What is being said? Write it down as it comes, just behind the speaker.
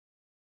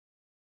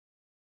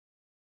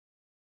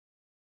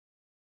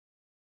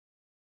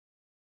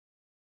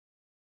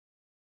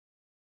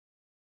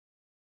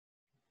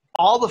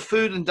All the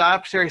food and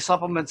dietary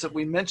supplements that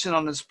we mention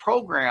on this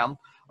program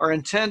are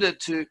intended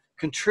to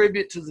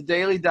contribute to the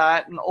daily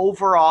diet and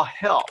overall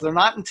health. They're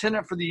not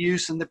intended for the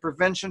use in the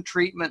prevention,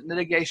 treatment,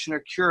 mitigation,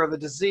 or cure of a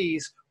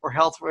disease or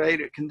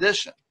health-related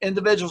condition.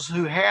 Individuals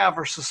who have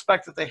or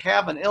suspect that they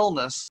have an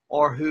illness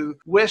or who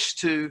wish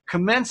to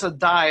commence a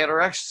diet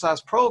or exercise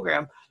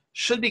program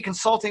should be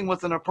consulting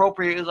with an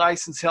appropriately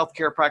licensed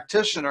healthcare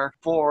practitioner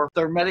for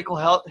their medical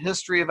health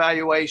history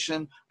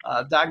evaluation,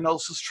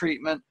 diagnosis,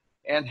 treatment,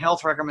 and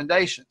health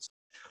recommendations.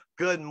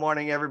 Good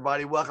morning,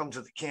 everybody. Welcome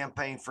to the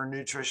Campaign for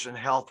Nutrition,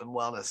 Health, and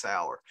Wellness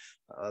Hour.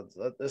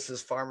 This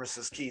is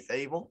Pharmacist Keith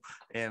Abell,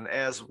 and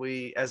as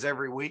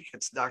every week,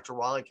 it's Dr.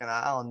 Wallach and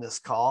I on this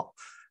call.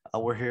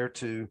 We're here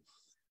to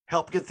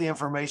help get the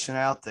information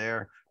out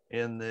there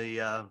in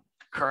the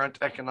current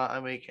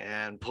economic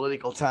and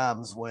political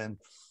times when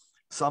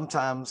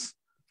sometimes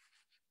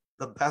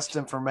the best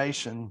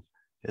information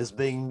is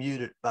being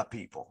muted by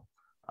people.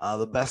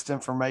 The best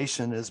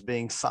information is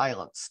being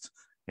silenced.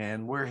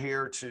 And we're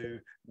here to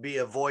be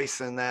a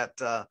voice in that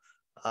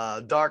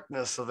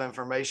darkness of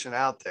information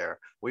out there.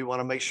 We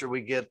want to make sure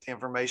we get the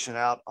information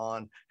out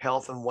on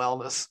health and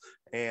wellness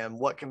and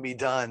what can be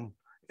done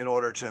in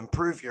order to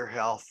improve your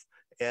health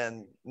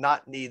and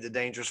not need the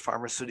dangerous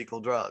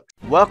pharmaceutical drugs.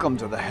 Welcome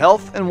to the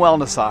Health and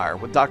Wellness Hour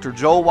with Dr.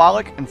 Joel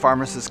Wallach and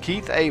pharmacist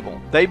Keith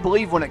Abell. They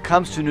believe when it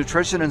comes to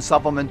nutrition and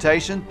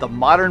supplementation, the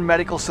modern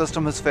medical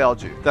system has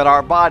failed you, that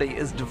our body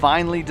is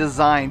divinely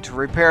designed to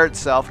repair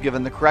itself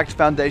given the correct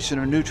foundation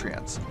of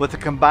nutrients. With a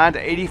combined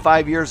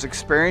 85 years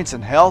experience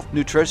in health,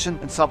 nutrition,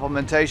 and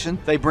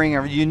supplementation, they bring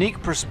a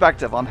unique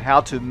perspective on how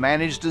to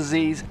manage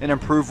disease and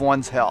improve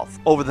one's health.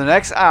 Over the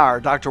next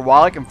hour, Dr.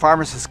 Wallach and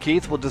pharmacist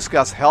Keith will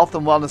discuss health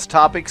and wellness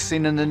topics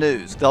seen in the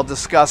news. They'll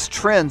discuss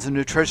trends in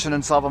nutrition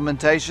and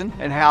supplementation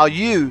and how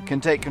you can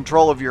take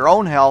control of your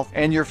own health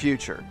and your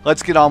future.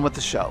 Let's get on with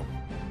the show.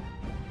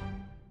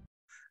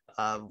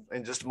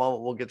 In just a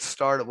moment, we'll get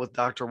started with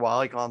Dr.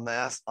 Wallach on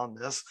this,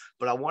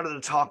 but I wanted to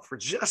talk for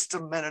just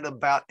a minute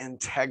about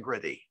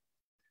integrity.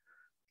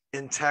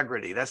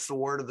 Integrity, that's the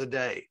word of the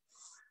day.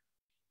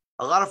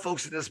 A lot of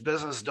folks in this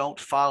business don't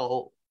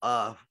follow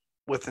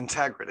with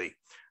integrity.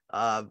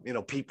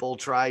 People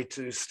try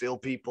to steal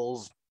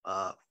people's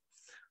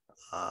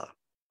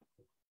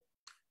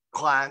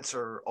clients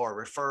or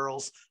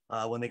referrals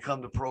when they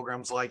come to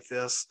programs like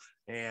this.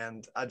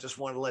 And I just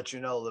want to let you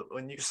know that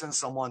when you send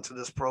someone to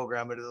this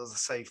program, it is a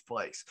safe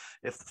place.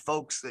 If the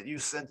folks that you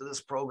send to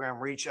this program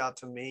reach out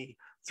to me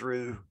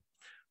through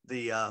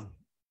the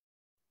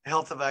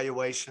health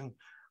evaluation,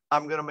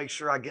 I'm going to make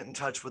sure I get in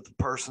touch with the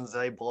persons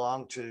they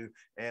belong to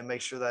and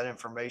make sure that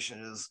information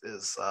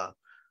is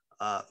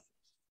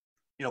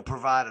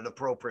provided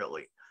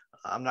appropriately.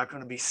 I'm not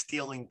going to be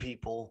stealing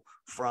people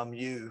from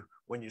you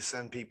when you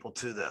send people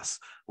to this.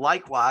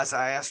 Likewise,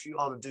 I ask you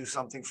all to do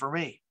something for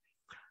me.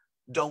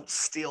 Don't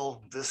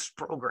steal this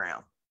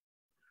program.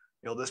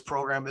 This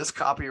program is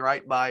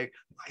copyright by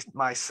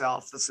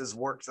myself. This is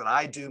work that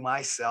I do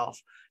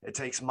myself. It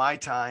takes my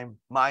time,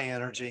 my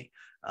energy.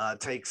 It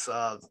takes,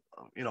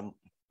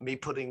 me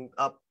putting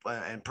up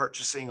and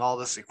purchasing all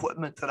this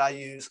equipment that I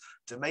use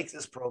to make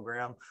this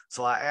program.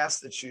 So I ask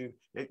that you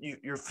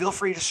feel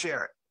free to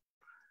share it.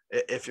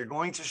 If you're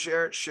going to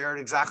share it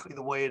exactly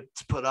the way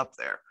it's put up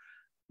there.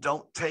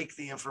 Don't take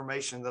the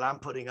information that I'm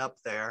putting up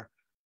there,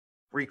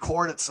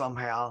 record it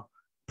somehow,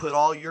 put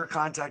all your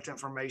contact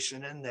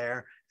information in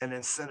there, and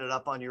then send it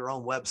up on your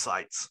own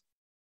websites.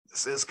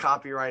 This is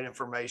copyright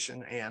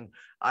information, and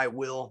I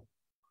will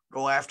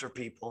go after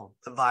people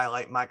that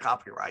violate my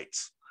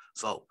copyrights.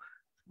 So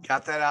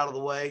got that out of the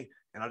way.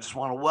 And I just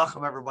want to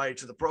welcome everybody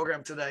to the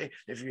program today.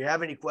 If you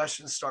have any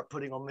questions, start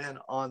putting them in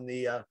on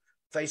the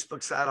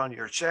Facebook side on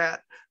your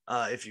chat.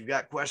 If you've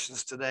got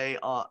questions today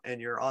and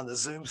you're on the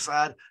Zoom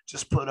side,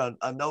 just put a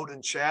note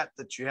in chat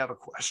that you have a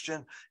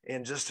question.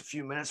 In just a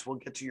few minutes, we'll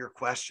get to your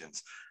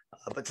questions.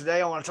 But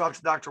today I want to talk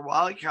to Dr.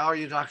 Wallach. How are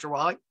you, Dr.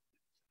 Wallach?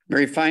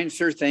 Very fine,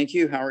 sir. Thank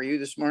you. How are you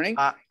this morning?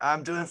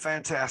 I'm doing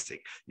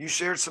fantastic. You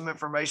shared some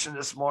information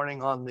this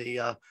morning on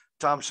the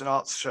Tom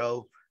Chenault's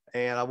show,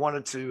 and I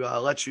wanted to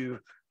let you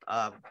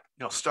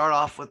start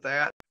off with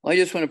that. Well, I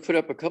just want to put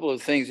up a couple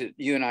of things that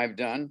you and I have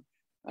done.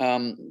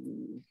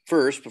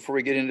 First, before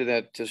we get into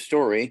that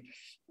story,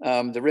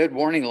 the red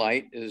warning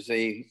light is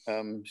a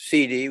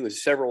CD with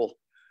several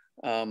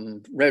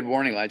red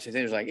warning lights. I think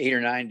there's like 8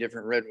 or 9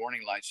 different red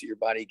warning lights that your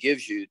body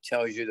gives you,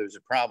 tells you there's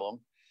a problem.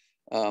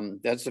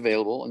 That's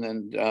available. And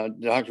then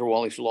Dr.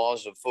 Wallach's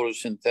Laws of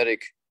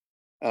Photosynthetic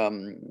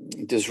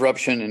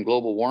Disruption and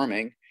Global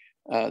Warming.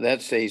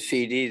 That's a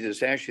CD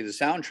that's actually the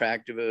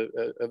soundtrack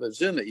of a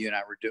Zoom that you and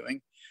I were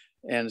doing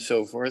and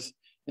so forth.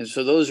 And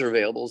so those are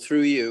available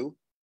through you.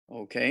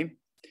 Okay.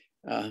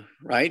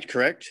 Right.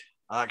 Correct.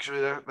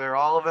 Actually, they're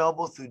all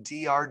available through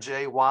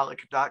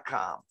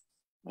drjwallach.com.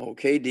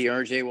 Okay.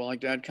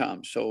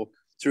 drjwallach.com. So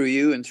through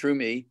you and through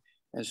me.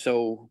 And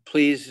so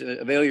please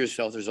avail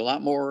yourself. There's a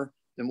lot more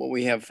than what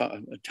we have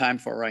time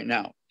for right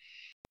now.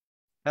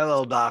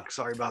 Hello, Doc.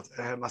 Sorry about that.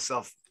 I had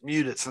myself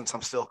muted since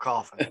I'm still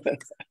coughing.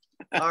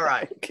 All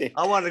right. Okay.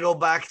 I want to go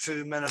back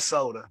to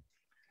Minnesota.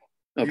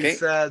 Okay. You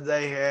said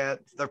they had,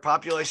 their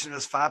population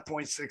is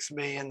 5.6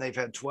 million. They've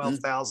had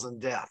 12,000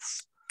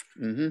 deaths.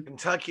 Mm-hmm.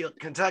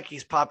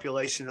 Kentucky's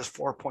population is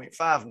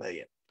 4.5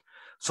 million.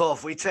 So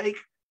if we take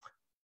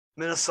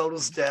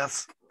Minnesota's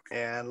deaths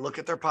and look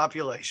at their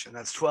population,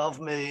 that's 12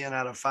 million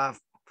out of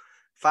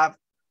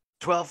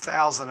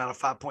 12,000 out of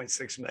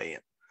 5.6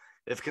 million.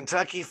 If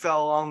Kentucky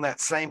fell along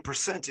that same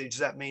percentage,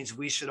 that means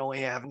we should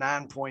only have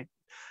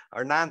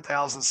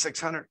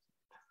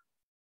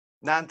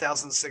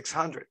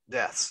 9,600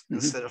 deaths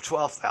instead of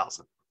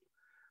 12,000.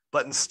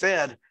 But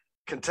instead,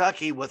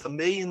 Kentucky, with a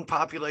million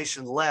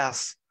population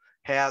less,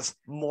 has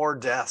more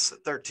deaths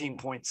at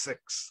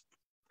 13.6.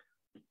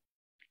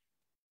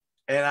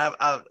 And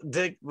I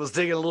was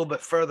digging a little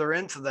bit further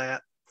into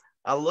that.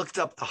 I looked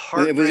up the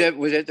heart rate.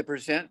 Was that the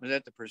percent? Was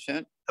that the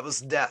percent? That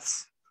was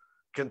deaths.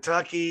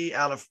 Kentucky,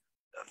 out of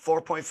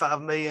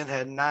 4.5 million,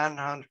 had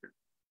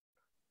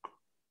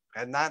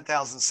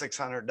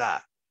 9,600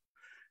 died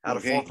out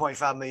of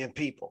 4.5 million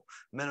people.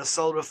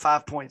 Minnesota,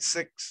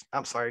 5.6.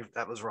 I'm sorry,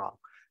 that was wrong.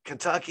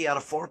 Kentucky, out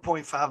of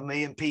 4.5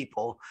 million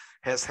people,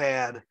 has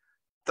had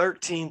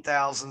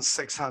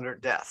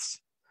 13,600 deaths.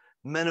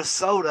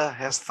 Minnesota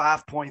has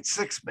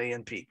 5.6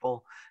 million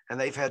people, and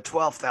they've had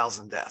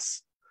 12,000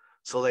 deaths.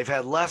 So they've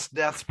had less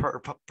deaths per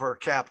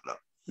capita.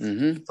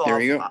 Mm-hmm. So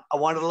There you go. I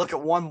wanted to look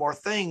at one more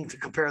thing to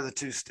compare the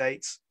two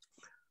states.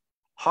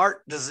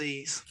 Heart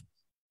disease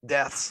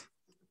deaths,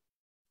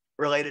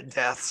 related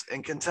deaths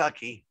in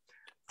Kentucky,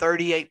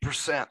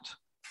 38%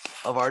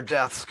 of our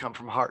deaths come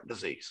from heart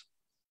disease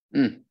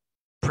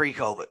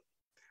pre-COVID.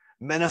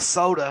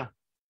 Minnesota,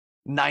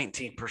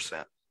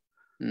 19%.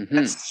 Mm-hmm.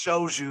 That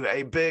shows you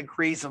a big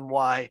reason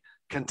why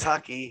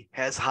Kentucky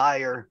has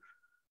higher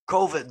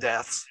COVID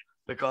deaths,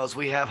 because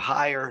we have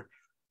higher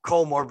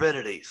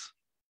comorbidities.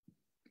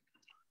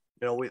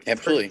 You know,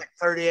 absolutely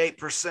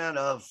 38%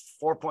 of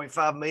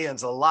 4.5 million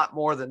is a lot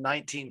more than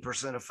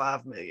 19% of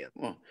 5 million.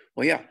 Well,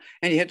 yeah.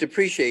 And you have to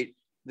appreciate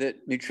that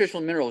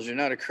nutritional minerals do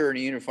not occur in a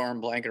uniform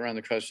blanket around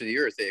the crust of the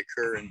earth. They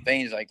occur in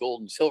veins like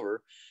gold and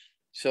silver.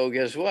 So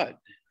guess what?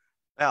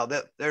 Now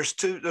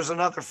there's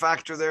another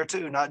factor there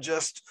too, not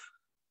just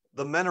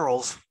the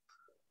minerals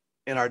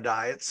in our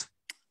diets,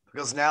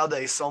 because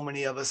nowadays so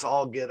many of us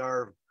all get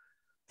our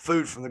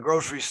food from the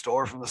grocery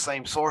store from the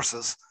same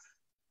sources,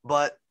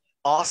 but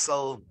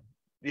also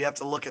you have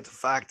to look at the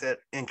fact that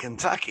in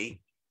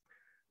Kentucky,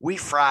 we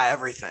fry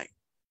everything.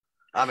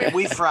 I mean,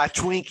 we fry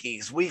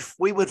Twinkies.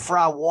 We would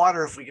fry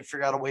water if we could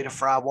figure out a way to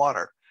fry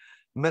water.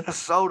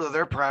 Minnesota,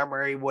 their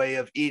primary way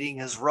of eating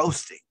is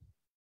roasting.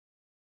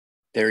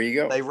 There you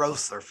go. They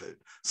roast their food.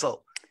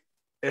 So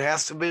it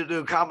has to be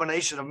a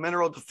combination of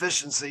mineral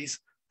deficiencies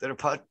that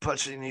are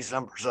pushing these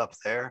numbers up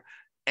there,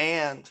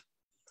 and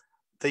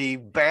the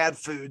bad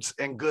foods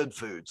and good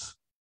foods.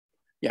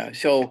 Yeah.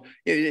 So,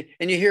 and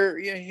you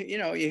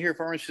hear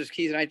pharmacist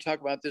Keith and I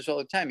talk about this all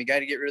the time. You got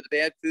to get rid of the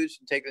bad foods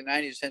and take the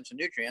 90 essential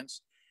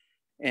nutrients.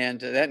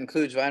 And that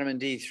includes vitamin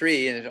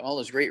D3, and all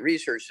this great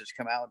research that's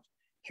come out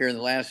here in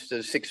the last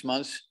 6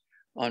 months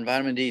on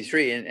vitamin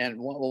D3. And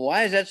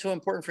why is that so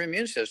important for the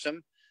immune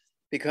system?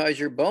 Because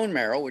your bone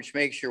marrow, which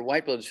makes your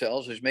white blood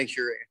cells, which makes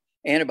your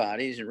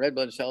antibodies and red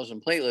blood cells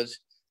and platelets,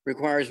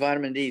 requires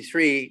vitamin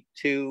D3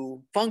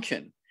 to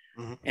function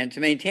and to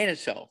maintain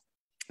itself.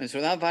 And so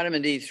without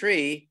vitamin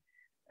D3,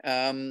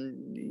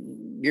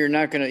 you're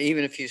not going to,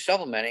 even if you're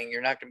supplementing,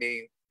 you're not going to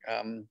be,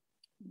 even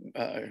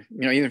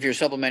if you're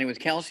supplementing with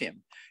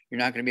calcium, you're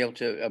not going to be able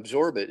to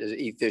absorb it as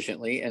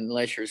efficiently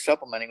unless you're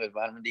supplementing with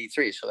vitamin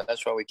D3. So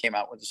that's why we came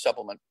out with the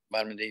supplement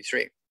vitamin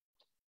D3.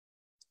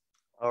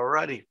 All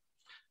righty.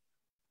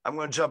 I'm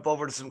going to jump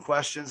over to some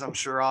questions. I'm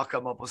sure I'll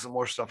come up with some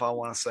more stuff I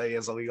want to say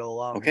as we go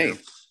along. Okay. Here.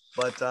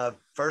 But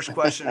first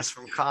question is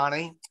from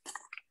Connie.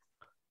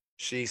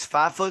 She's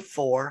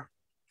 5'4".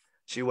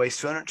 She weighs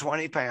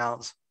 220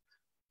 pounds.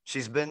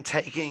 She's been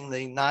taking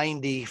the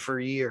 90 for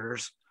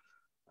years.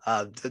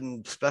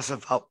 Didn't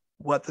specify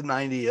what the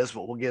 90 is,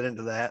 but we'll get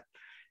into that.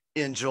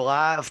 In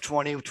July of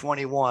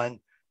 2021,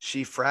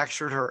 she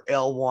fractured her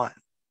L1,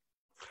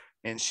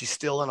 and she's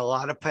still in a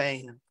lot of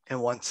pain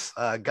and wants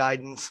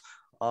guidance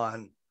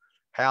on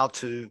how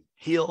to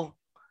heal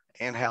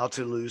and how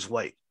to lose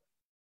weight.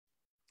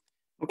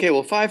 Okay,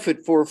 well,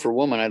 5'4" for a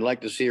woman, I'd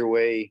like to see her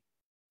weigh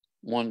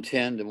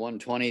 110 to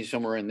 120,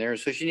 somewhere in there.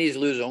 So she needs to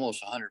lose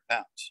almost 100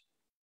 pounds.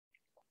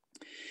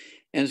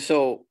 And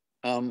so,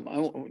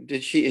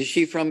 is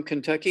she from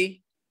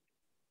Kentucky?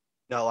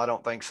 No, I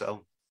don't think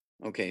so.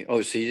 Okay.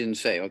 Oh, so you didn't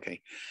say.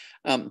 Okay.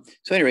 So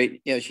at any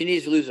rate, she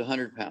needs to lose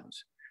 100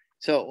 pounds.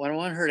 So I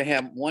want her to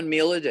have one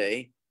meal a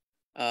day.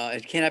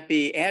 It cannot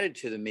be added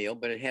to the meal,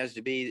 but it has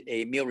to be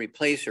a meal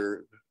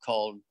replacer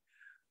called,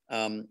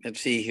 let's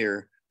see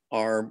here,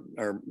 are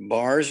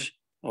bars.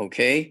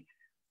 Okay.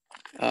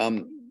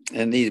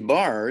 And these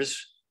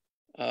bars,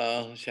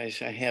 I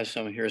have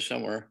some here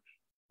somewhere.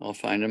 I'll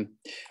find them.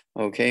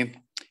 Okay.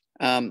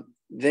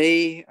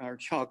 They are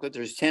chocolate.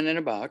 There's 10 in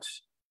a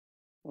box.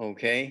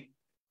 Okay.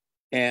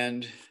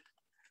 And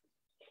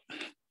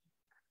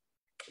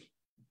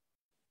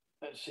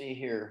let's see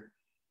here.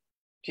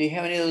 Do you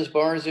have any of those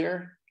bars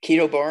there?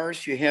 Keto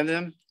bars, do you have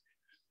them?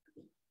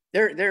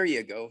 There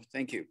you go.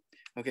 Thank you.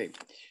 Okay.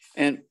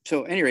 And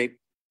so at any rate,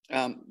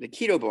 the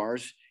keto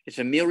bars, it's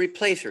a meal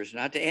replacer. It's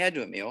not to add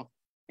to a meal.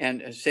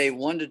 And say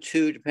 1 to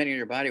 2, depending on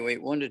your body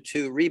weight, 1 to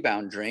 2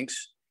 rebound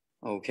drinks.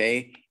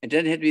 Okay. It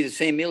doesn't have to be the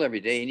same meal every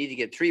day. You need to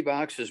get 3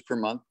 boxes per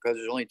month because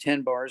there's only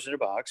 10 bars in a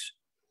box.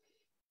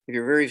 If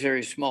you're very,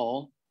 very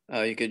small,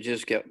 you could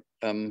just get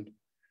 2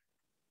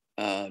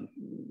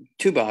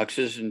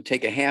 boxes and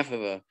take a half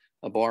of a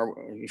bar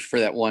for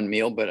that one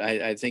meal, but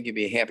I think you'd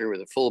be happier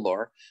with a full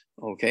bar.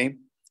 Okay.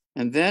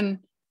 And then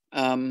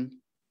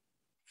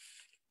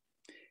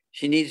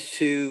she needs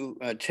to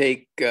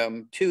take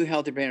 2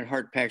 healthy brain and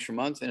heart packs per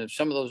month. And if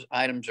some of those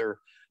items are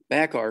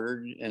back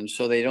ordered and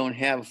so they don't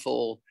have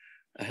full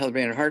healthy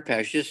brain and heart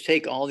packs, just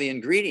take all the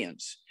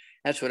ingredients.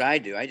 That's what I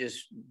do. I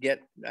just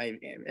get,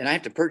 and I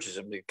have to purchase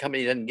them. The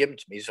company doesn't give them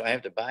to me, so I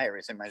have to buy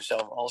everything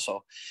myself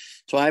also.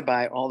 So I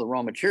buy all the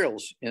raw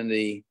materials in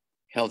the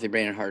healthy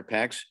brain and heart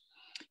packs.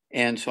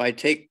 And so I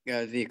take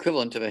the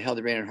equivalent of a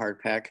healthy brain and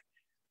heart pack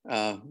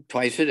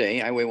twice a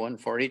day. I weigh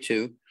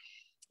 142.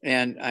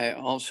 And I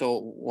also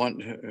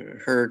want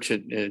her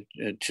to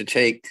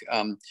take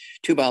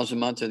 2 bottles a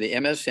month of the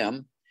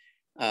MSM.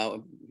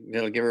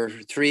 It'll give her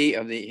 3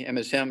 of the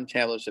MSM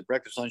tablets at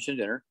breakfast, lunch, and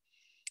dinner.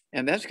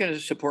 And that's going to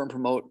support and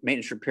promote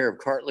maintenance repair of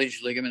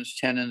cartilage, ligaments,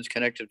 tendons,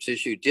 connective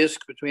tissue,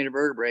 disc between the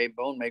vertebrae,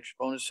 bone makes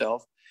bone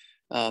itself.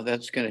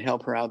 That's going to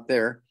help her out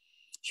there.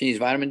 She needs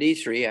vitamin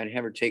D3. I'd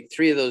have her take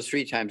 3 of those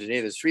 3 times a day.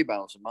 There's 3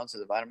 bottles a month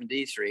of the vitamin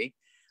D3.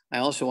 I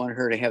also want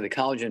her to have the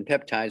collagen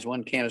peptides,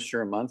 1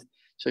 canister a month,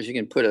 so she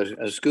can put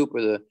a scoop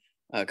of the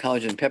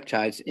collagen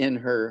peptides in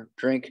her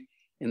drink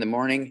in the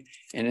morning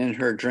and in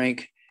her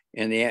drink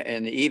in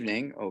the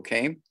evening.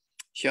 Okay.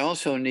 She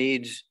also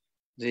needs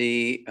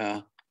the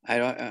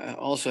I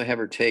also have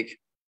her take,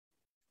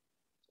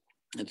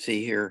 let's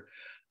see here,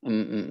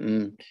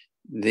 the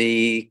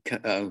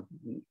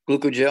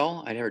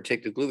glucogel. I'd have her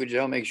take the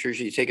glucogel, make sure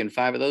she's taking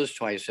 5 of those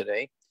twice a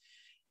day.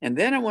 And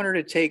then I want her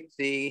to take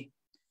the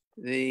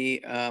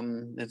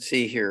let's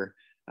see here.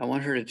 I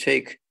want her to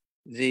take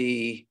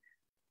the,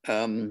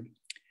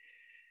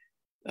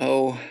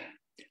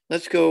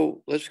 let's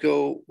go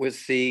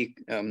with the,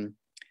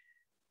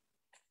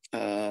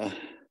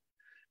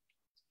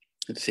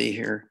 let's see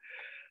here.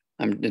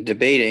 I'm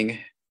debating.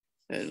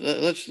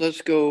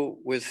 Let's go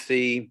with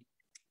the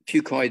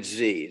Fucoid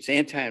Z. It's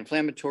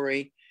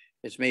anti-inflammatory.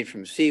 It's made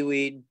from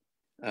seaweed.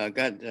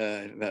 Got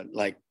about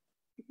like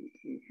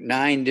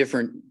 9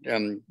 different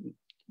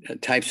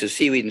types of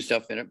seaweed and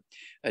stuff in it.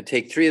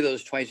 Take 3 of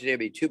those twice a day. It'd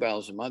be 2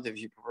 bottles a month. If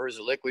she prefers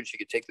a liquid, she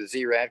could take the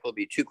Z Radical. It'd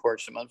be 2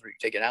 quarts a month, or you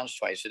could take an ounce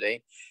twice a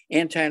day.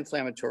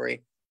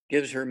 Anti-inflammatory,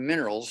 gives her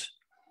minerals,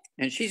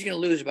 and she's going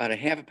to lose about a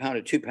half a pound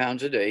to 2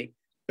 pounds a day.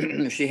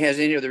 If she has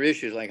any other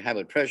issues like high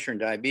blood pressure and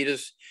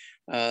diabetes,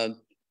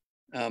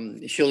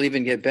 she'll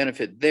even get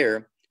benefit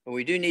there. But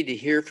we do need to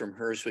hear from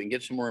her so we can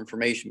get some more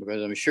information,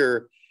 because I'm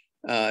sure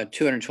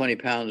 220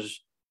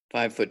 pounds,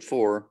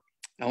 5'4".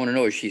 I want to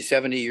know, is she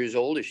 70 years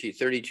old? Is she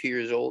 32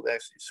 years old? That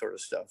sort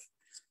of stuff.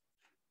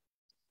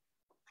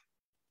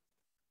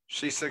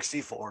 She's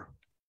 64.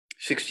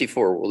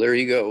 64. Well, there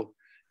you go.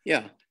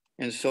 Yeah.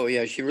 And so,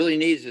 yeah, she really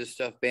needs this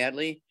stuff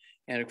badly.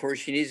 And of course,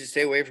 she needs to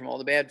stay away from all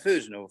the bad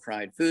foods. No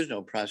fried foods,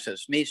 no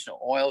processed meats, no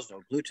oils,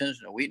 no glutens,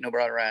 no wheat, no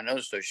brown rice,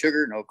 no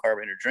sugar, no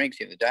carbonated drinks.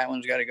 Even the diet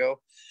one's got to go,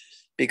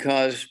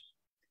 because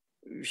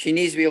she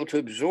needs to be able to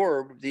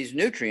absorb these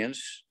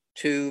nutrients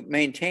to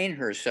maintain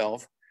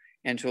herself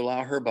and to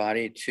allow her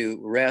body to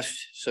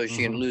rest so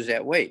she can lose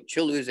that weight.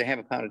 She'll lose a half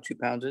a pound to 2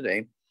 pounds a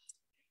day.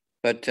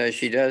 But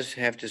she does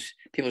have to,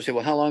 people say,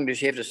 well, how long does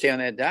she have to stay on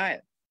that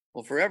diet?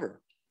 Well,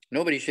 forever.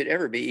 Nobody should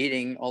ever be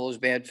eating all those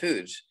bad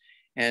foods.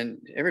 And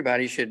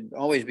everybody should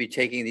always be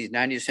taking these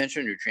 90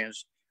 essential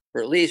nutrients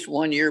for at least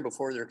 1 year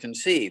before they're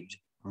conceived.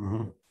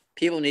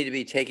 People need to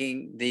be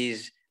taking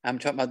these, I'm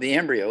talking about the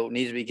embryo,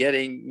 needs to be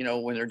getting, you know,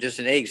 when they're just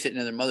an egg sitting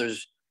in their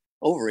mother's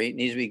ovary,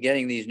 needs to be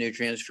getting these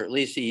nutrients for at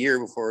least a year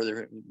before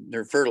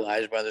they're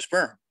fertilized by the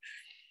sperm.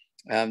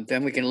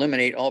 Then we can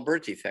eliminate all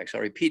birth defects.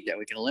 I'll repeat that.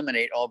 We can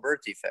eliminate all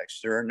birth defects.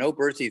 There are no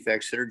birth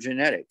defects that are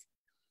genetic.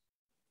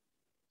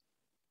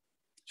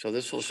 So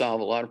this will solve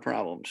a lot of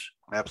problems.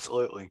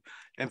 Absolutely.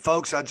 And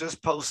folks, I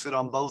just posted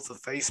on both the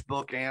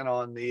Facebook and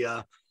on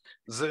the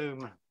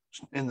Zoom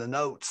in the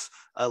notes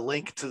a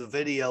link to the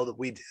video that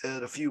we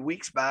did a few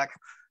weeks back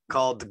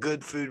called The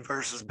Good Food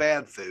versus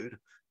Bad Food.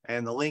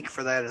 And the link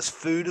for that is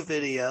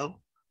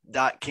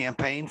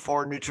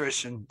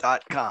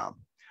foodvideo.campaignfornutrition.com.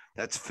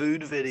 That's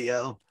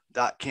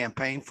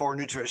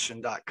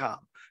foodvideo.campaignfornutrition.com.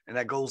 And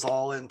that goes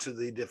all into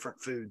the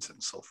different foods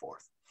and so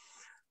forth.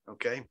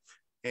 Okay.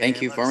 And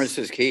thank you,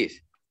 Pharmacist Keith.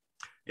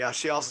 Yeah,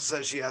 she also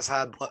says she has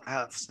high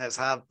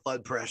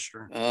blood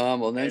pressure.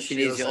 Well, then she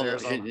needs the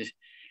ultimate.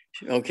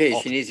 Okay,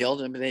 she needs the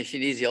ultimate. She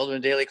needs the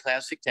ultimate daily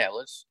classic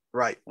tablets.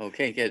 Right.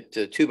 Okay, get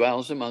 2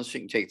 bottles a month. She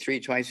can take 3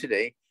 twice a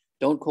day.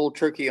 don't cold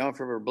turkey off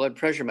of her blood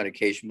pressure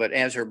medication, but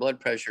as her blood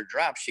pressure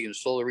drops, she can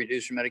slowly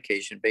reduce her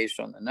medication based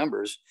on the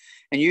numbers.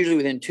 And usually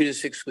within 2 to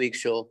 6 weeks,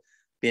 she'll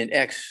be an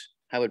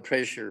high blood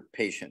pressure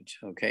patient.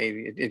 Okay,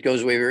 it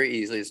goes away very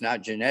easily. It's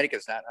not genetic,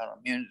 it's not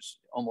autoimmune. It's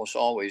almost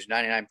always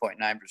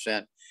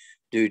 99.9%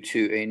 due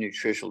to a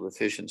nutritional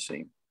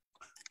deficiency.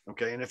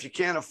 Okay, and if you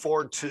can't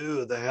afford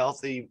 2 of the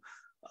healthy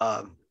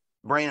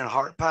brain and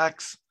heart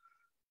packs,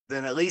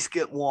 then at least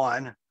get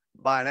 1,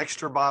 buy an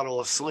extra bottle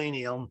of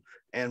selenium,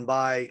 and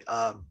buy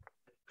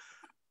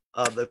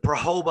the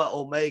Prohoba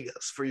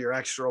omegas for your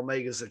extra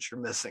omegas that you're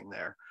missing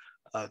there.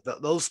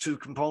 Those 2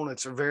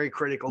 components are very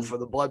critical for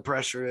the blood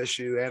pressure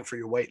issue and for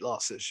your weight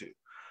loss issue.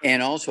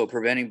 And also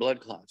preventing blood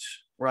clots.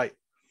 Right.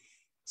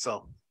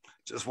 So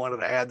just wanted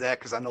to add that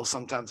because I know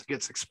sometimes it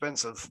gets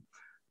expensive.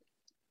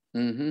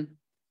 Mm-hmm.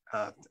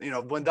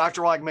 When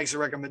Dr. Wallach makes a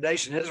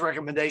recommendation, his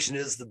recommendation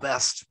is the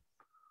best,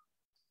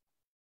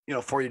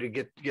 for you to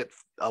get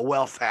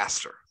well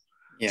faster.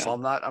 Yeah. So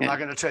I'm not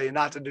going to tell you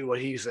not to do what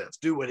he says.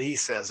 Do what he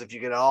says if you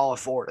can all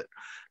afford it.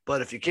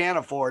 But if you can't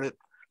afford it,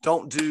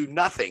 don't do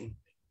nothing.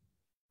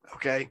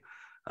 Okay.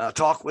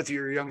 Talk with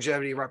your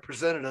longevity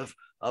representative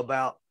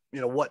about,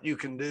 what you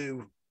can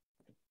do,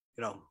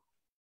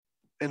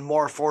 in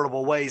more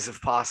affordable ways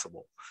if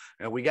possible.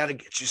 And we got to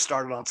get you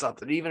started on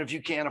something. Even if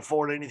you can't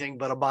afford anything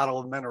but a bottle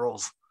of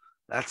minerals,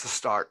 that's a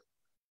start.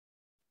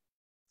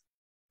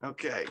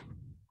 Okay.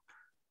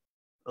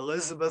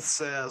 Elizabeth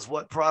says,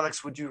 what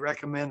products would you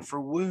recommend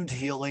for wound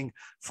healing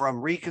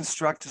from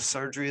reconstructive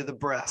surgery of the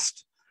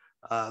breast?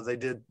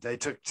 They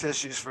took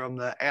tissues from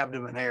the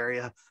abdomen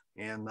area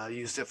and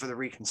used it for the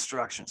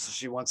reconstruction. So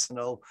she wants to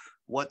know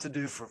what to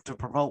do to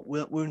promote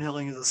wound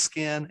healing of the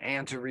skin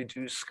and to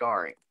reduce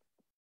scarring.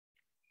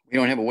 You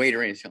don't have a weight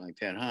or anything like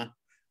that, huh?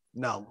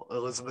 No,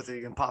 Elizabeth,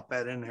 you can pop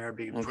that in there. I'd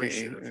be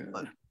appreciative.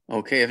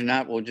 Okay, if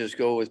not, we'll just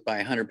go with by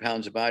 100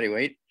 pounds of body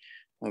weight.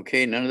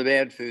 Okay, none of the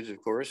bad foods,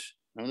 of course.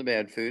 None of the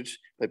bad foods,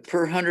 but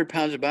per 100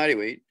 pounds of body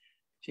weight,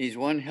 she needs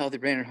 1 healthy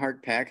brain and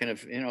heart pack. And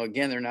if,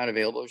 again, they're not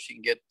available, she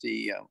can get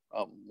the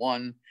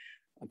 1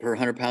 per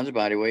 100 pounds of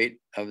body weight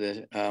of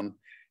the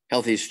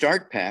healthy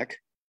start pack,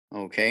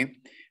 okay,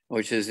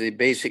 which is the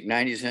basic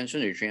 90 essential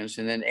nutrients,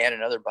 and then add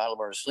another bottle of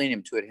our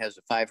selenium to it. It has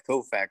the 5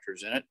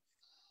 cofactors in it.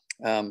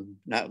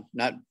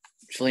 Not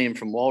selenium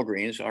from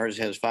Walgreens. Ours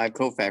has 5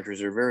 cofactors.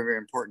 They're very, very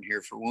important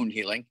here for wound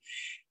healing.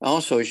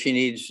 Also, she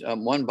needs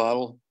 1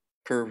 bottle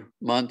per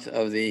month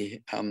of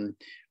the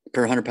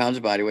per 100 pounds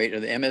of body weight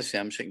of the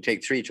MSM. So you can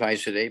take 3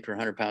 twice a day per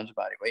 100 pounds of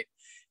body weight.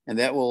 And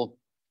that will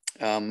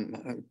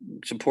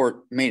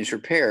support maintenance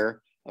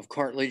repair of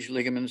cartilage,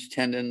 ligaments,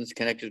 tendons,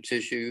 connective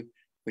tissue,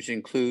 which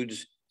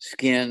includes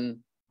skin,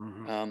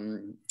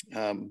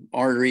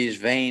 arteries,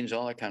 veins,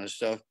 all that kind of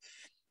stuff,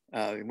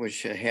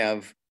 which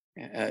have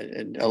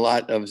a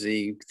lot of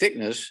the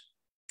thickness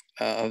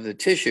of the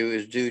tissue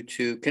is due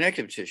to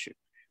connective tissue.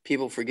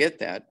 People forget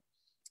that.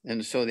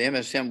 And so the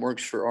MSM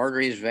works for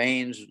arteries,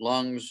 veins,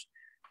 lungs,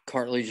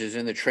 cartilages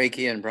in the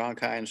trachea and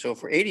bronchi. And so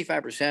for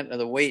 85% of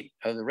the weight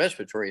of the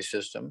respiratory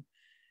system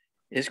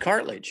is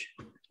cartilage.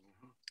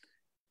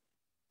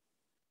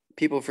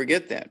 People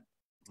forget that.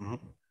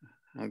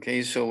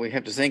 Okay, so we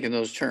have to think in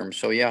those terms.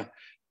 So yeah,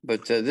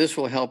 but this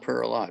will help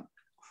her a lot.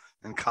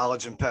 And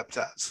collagen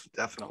peptides,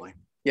 definitely.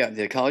 Yeah,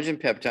 the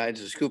collagen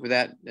peptides, a scoop of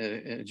that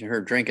in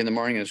her drink in the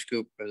morning, and a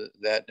scoop of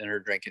that in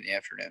her drink in the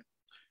afternoon.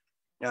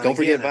 Yeah, don't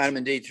forget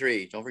vitamin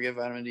D3. Don't forget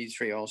vitamin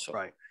D3 also.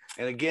 Right.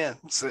 And again,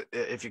 so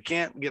if you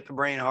can't get the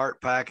brain heart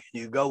pack,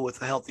 you go with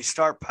the healthy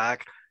start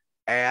pack,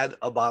 add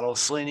a bottle of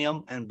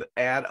selenium and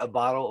add a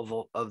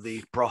bottle of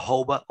the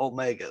Prohoba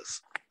omegas.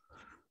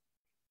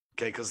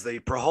 Okay, because the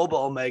Prohoba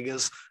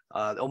omegas,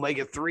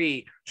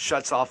 omega-3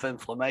 shuts off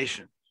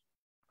inflammation.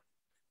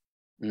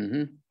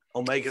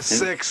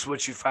 Omega-6,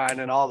 which you find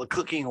in all the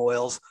cooking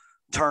oils,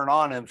 turn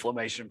on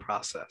inflammation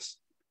process.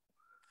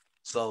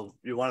 So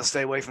you want to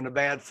stay away from the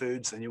bad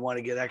foods and you want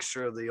to get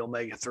extra of the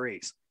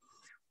omega-3s.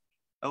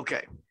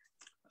 Okay.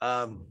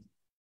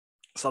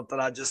 Something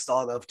I just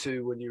thought of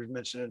too when you were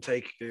mentioning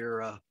take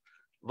your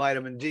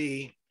vitamin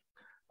D.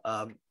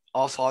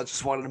 Also, I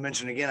just wanted to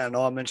mention again, I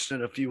know I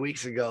mentioned it a few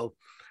weeks ago,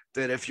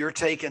 that if you're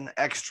taking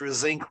extra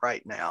zinc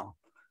right now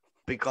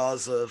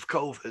because of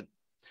COVID,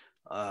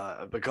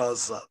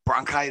 because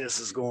bronchitis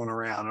is going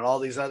around and all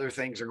these other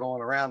things are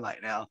going around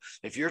right now,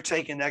 if you're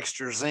taking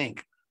extra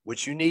zinc,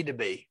 which you need to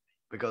be,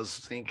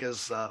 because zinc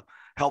is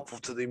helpful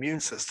to the immune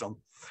system,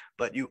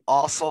 but you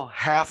also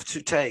have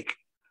to take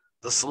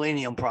the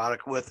selenium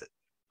product with it.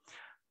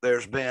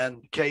 There's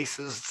been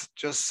cases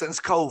just since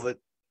COVID,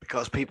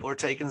 because people are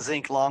taking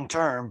zinc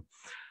long-term,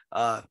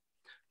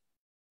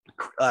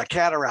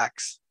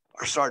 cataracts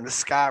are starting to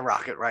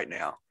skyrocket right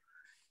now.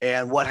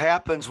 And what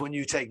happens when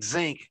you take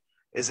zinc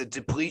is it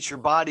depletes your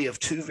body of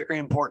 2 very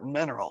important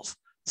minerals,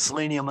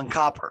 selenium and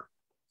copper.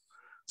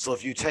 So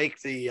if you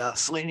take the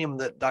selenium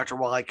that Dr.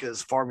 Wallach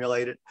has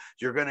formulated,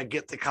 you're going to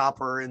get the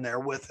copper in there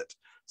with it.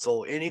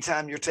 So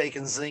anytime you're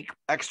taking zinc,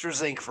 extra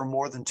zinc for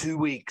more than 2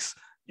 weeks,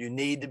 you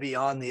need to be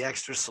on the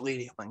extra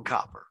selenium and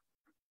copper.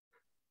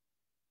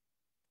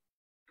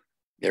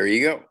 There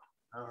you go.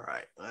 All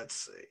right, let's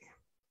see.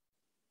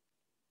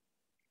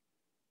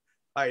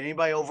 All right,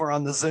 anybody over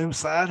on the Zoom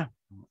side?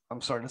 I'm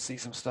starting to see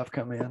some stuff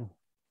come in.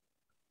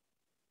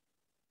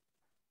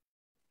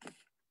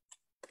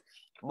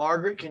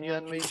 Margaret, can you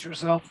unmute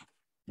yourself?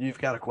 You've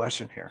got a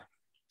question here.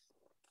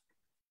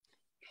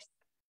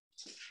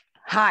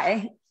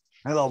 Hi.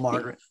 Hello,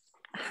 Margaret.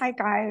 Hi,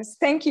 guys.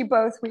 Thank you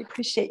both. We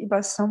appreciate you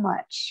both so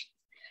much.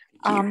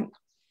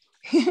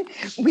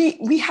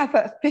 We have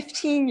a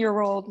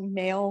 15-year-old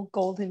male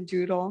golden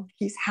doodle.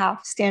 He's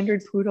half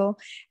standard poodle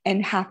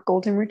and half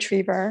golden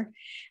retriever.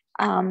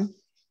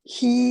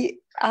 He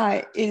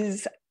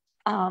is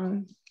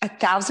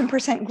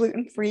 1,000%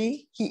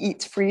 gluten-free. He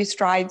eats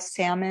freeze-dried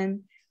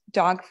salmon,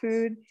 dog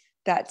food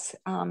that's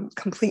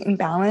complete and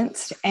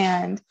balanced.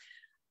 And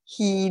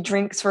he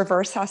drinks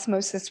reverse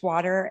osmosis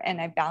water, and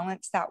I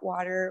balance that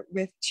water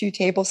with 2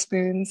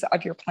 tablespoons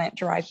of your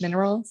plant-derived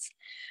minerals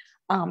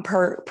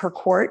per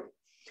quart.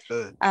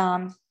 Good.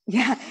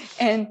 Yeah,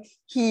 and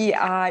he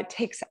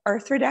takes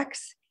Arthrodex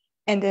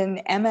and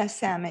an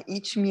MSM at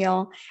each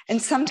meal.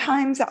 And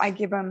sometimes I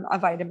give him a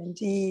vitamin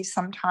D.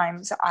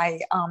 Sometimes I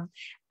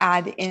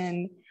add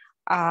in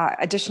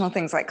additional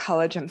things like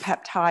collagen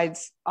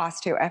peptides,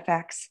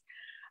 OsteoFX.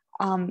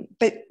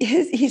 But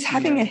he's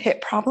having a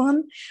hip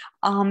problem.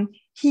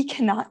 He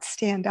cannot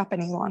stand up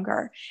any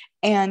longer.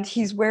 And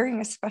he's wearing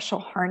a special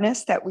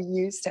harness that we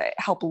use to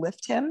help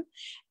lift him.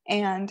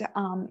 And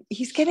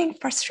he's getting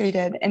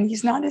frustrated and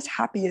he's not as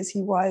happy as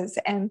he was.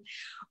 And,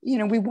 you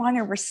know, we want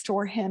to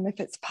restore him if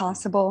it's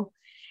possible.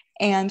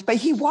 But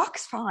he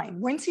walks fine.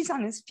 Once he's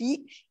on his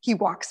feet, he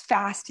walks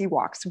fast, he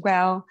walks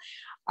well.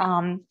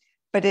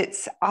 But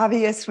it's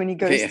obvious when he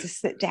goes to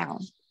sit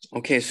down.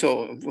 Okay,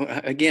 so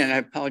again, I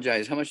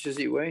apologize. How much does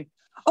he weigh?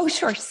 Oh,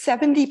 sure,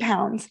 70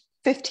 pounds,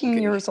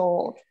 15 years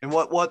old. And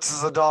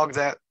what's a dog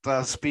that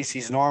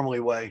species normally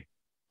weigh?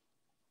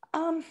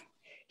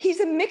 He's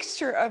a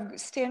mixture of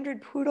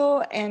standard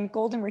poodle and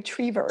golden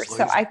retriever.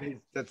 So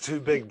the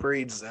 2 big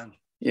breeds then.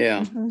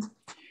 Yeah. Mm-hmm.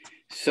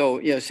 So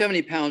yeah,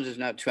 70 pounds is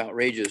not too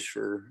outrageous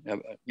for a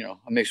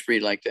mixed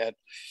breed like that.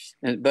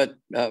 But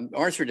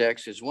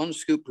Arthrodex is 1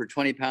 scoop per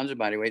 20 pounds of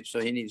body weight. So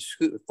he needs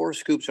 4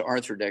 scoops of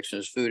Arthrodex in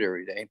his food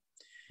every day.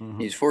 Mm-hmm.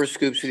 He needs 4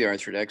 scoops of the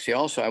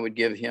Arthrodex. I would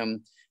give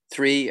him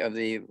 3 of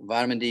the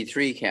vitamin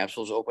D3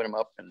 capsules, open them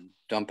up and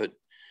dump it,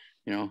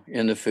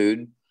 in the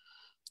food.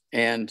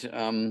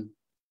 And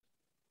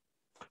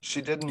she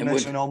didn't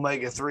mention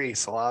omega-3,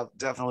 so I'll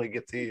definitely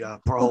get the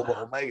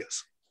Prohoba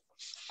Omegas.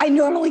 I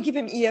normally give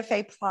him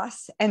EFA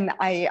plus, and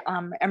I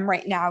am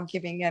right now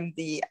giving him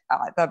the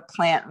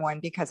plant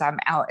one because I'm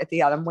out at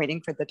the other. I'm waiting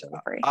for the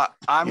delivery.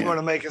 I'm going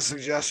to make a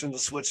suggestion to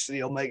switch to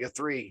the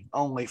omega-3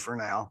 only for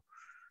now,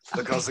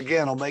 because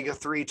again,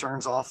 omega-3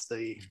 turns off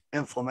the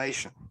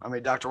inflammation. I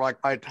mean, Dr. Wallach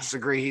might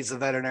disagree. He's a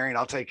veterinarian.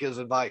 I'll take his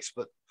advice,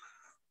 but.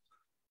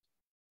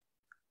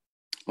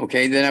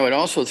 Okay, then I would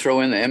also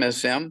throw in the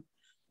MSM.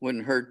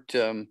 Wouldn't hurt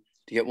to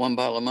get 1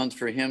 bottle a month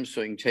for him,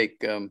 so he can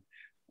take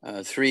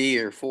 3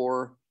 or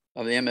 4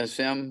 of the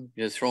MSM,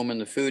 just throw them in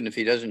the food. And if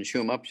he doesn't chew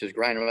them up, just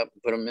grind them up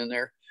and put them in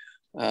there.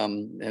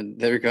 And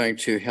they're going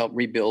to help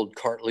rebuild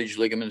cartilage,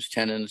 ligaments,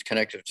 tendons,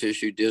 connective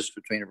tissue, discs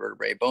between a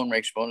vertebrae, bone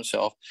makes bone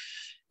itself.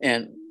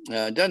 And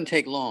it doesn't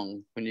take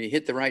long. When you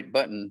hit the right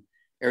button,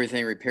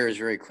 everything repairs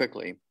very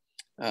quickly.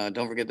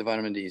 Don't forget the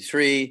vitamin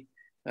D3.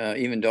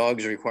 Even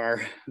dogs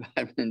require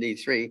vitamin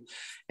D3.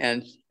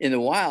 And in the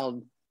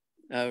wild,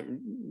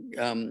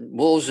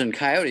 wolves and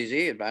coyotes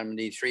eat vitamin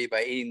D3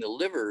 by eating the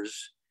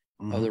livers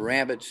of the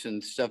rabbits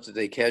and stuff that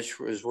they catch,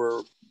 is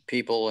where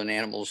people and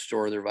animals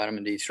store their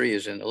vitamin D3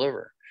 is in the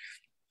liver.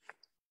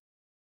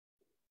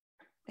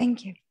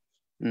 Thank you.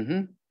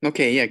 Mm-hmm.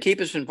 Okay, yeah, keep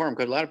us informed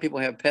because a lot of people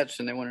have pets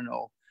and they want to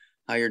know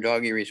how your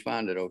doggy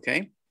responded,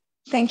 okay?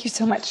 Thank you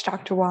so much,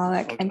 Dr.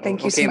 Wallach, and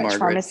thank you so much, Margaret.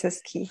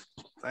 Pharmacist Keith.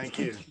 Thank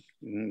you.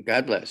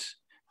 God bless.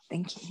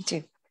 Thank you,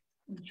 too.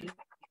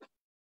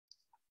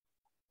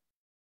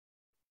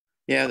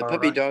 Yeah, the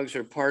puppy dogs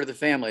are part of the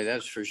family,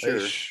 that's for sure.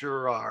 They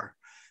sure are.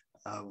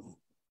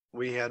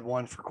 We had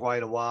one for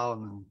quite a while,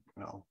 and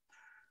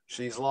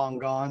she's long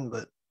gone,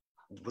 but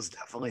was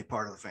definitely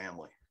part of the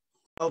family.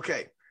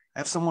 Okay, I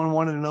have someone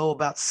wanted to know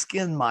about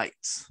skin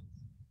mites.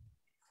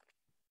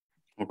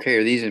 Okay,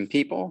 are these in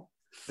people?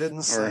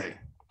 Didn't say.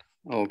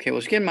 Okay,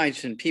 well, skin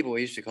mites in people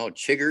we used to call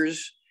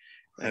chiggers.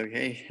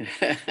 Okay.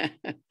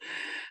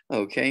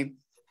 Okay.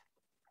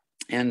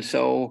 And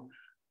so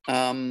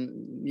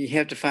you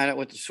have to find out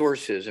what the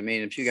source is. I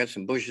mean, if you got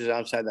some bushes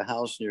outside the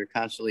house and you're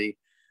constantly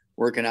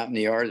working out in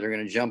the yard, they're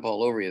going to jump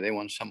all over you. They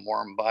want some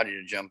warm body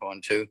to jump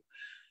onto.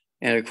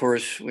 And of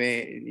course,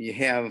 you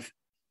have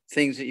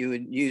things that you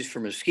would use for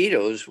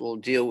mosquitoes will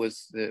deal with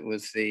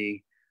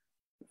the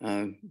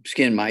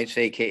skin mites,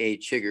 aka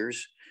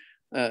chiggers.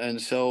 And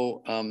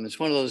so it's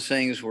one of those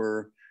things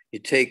where you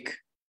take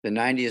the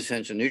 90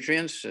 essential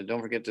nutrients.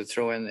 Don't forget to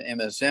throw in the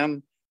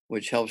MSM,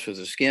 which helps with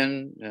the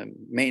skin,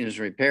 maintenance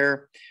and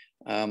repair.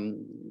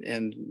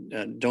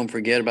 And don't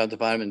forget about the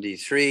vitamin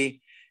D3.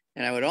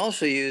 And I would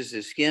also use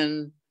the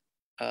skin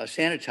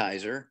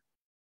sanitizer,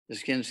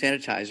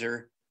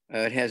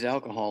 it has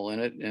alcohol in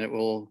it, and it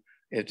will,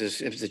 if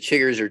the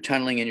chiggers are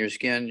tunneling in your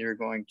skin, you're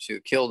going to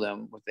kill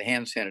them with the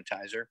hand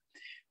sanitizer.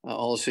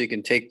 Also, you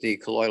can take the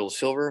colloidal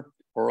silver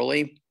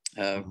orally,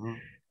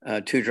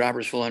 2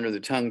 droppers full under the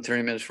tongue,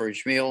 30 minutes for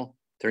each meal,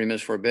 30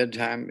 minutes for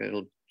bedtime.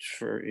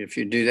 If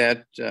you do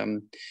that,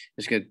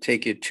 it's going to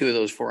take you 2 of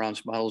those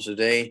 4-ounce bottles a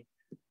day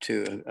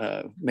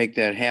to make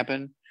that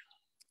happen.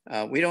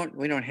 We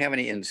don't have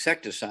any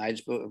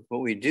insecticides, but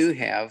we do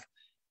have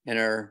in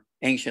our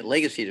Ancient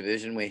Legacy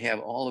division, we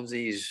have all of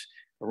these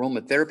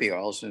aromatherapy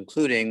oils,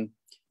 including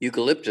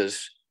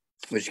eucalyptus,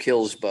 which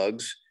kills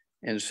bugs.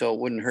 And so it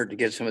wouldn't hurt to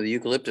get some of the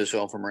eucalyptus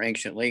oil from our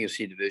Ancient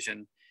Legacy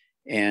division.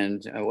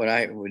 And what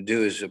I would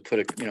do is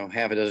put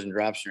half a dozen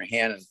drops in your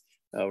hand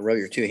and rub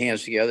your 2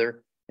 hands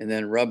together, and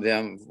then rub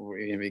them.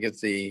 You get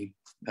the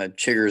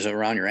chiggers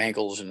around your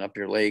ankles and up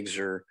your legs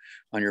or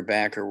on your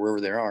back or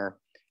wherever there are.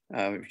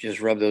 Just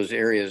rub those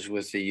areas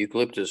with the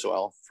eucalyptus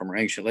oil from our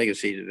Ancient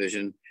Legacy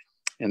division,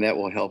 and that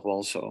will help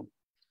also.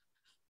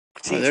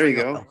 There you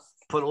go.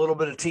 Put a little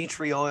bit of tea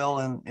tree oil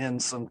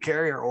and some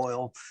carrier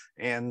oil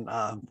and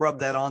rub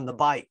that on the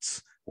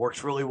bites.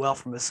 Works really well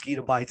for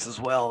mosquito bites as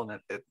well, and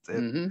it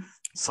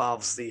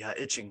solves the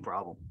itching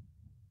problem.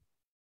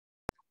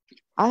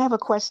 I have a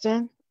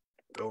question.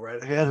 Go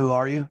right ahead. Who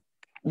are you?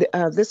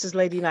 This is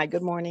Lady Knight.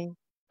 Good morning.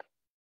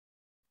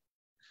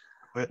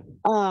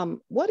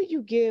 What do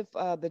you give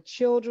the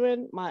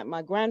children?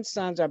 My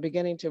grandsons are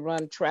beginning to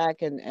run track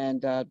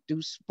and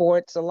do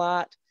sports a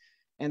lot,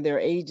 and their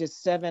ages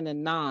 7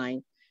 and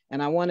 9.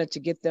 And I wanted to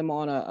get them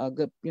on a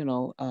good,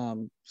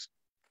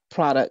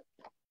 product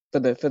for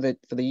the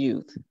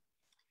youth.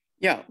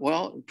 Yeah,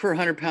 well, per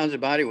 100 pounds of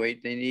body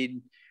weight, they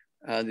need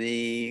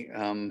the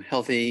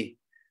healthy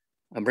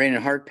brain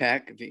and heart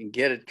pack, if you can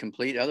get it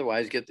complete.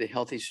 Otherwise, get the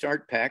healthy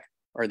start pack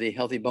or the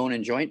healthy bone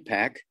and joint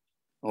pack.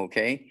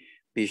 Okay.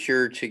 Be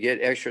sure to get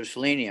extra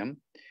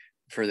selenium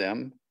for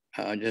them.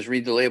 Just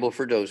read the label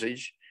for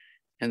dosage.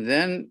 And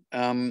then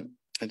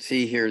let's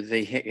see here,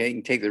 they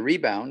can take the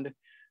Rebound,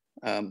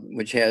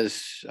 which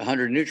has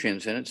 100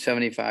 nutrients in it,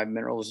 75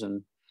 minerals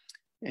and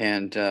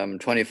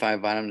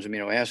 25 vitamins,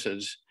 amino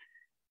acids.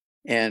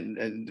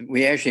 And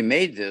we actually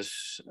made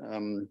this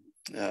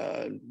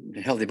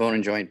healthy bone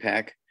and joint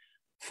pack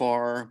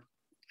for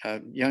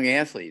young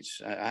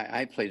athletes.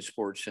 I played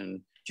sports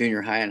in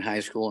junior high and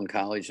high school and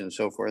college and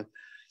so forth.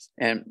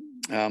 And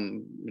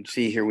let's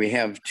see here, we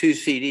have 2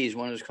 CDs.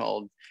 One is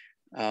called,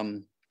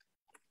 let's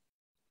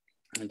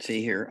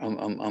see here,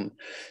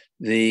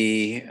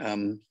 the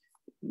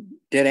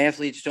Dead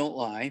Athletes Don't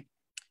Lie,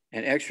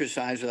 and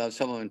Exercise Without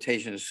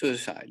Supplementation is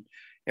Suicide.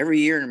 Every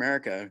year in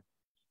America,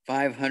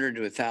 500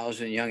 to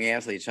 1,000 young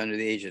athletes under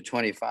the age of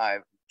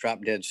 25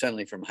 drop dead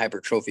suddenly from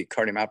hypertrophic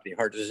cardiomyopathy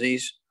heart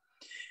disease.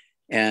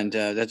 And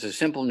that's a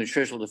simple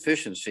nutritional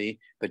deficiency,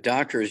 but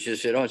doctors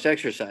just said, oh, it's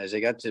exercise. They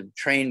got to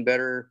train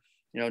better,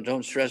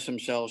 don't stress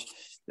themselves.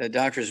 The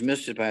doctors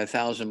missed it by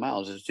 1,000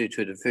 miles. It's due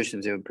to a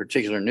deficiency of a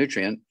particular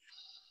nutrient.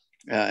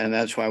 And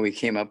that's why we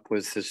came up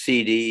with the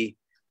CD,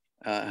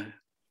 Dead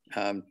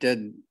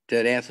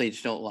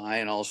Athletes Don't Lie,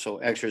 and also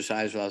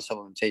Exercise Without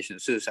Supplementation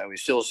is Suicide. We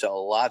still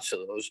sell lots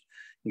of those.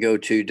 Go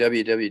to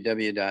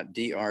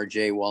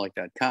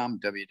www.drjwallach.com,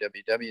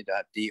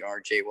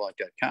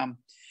 www.drjwallach.com.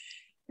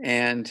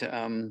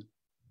 And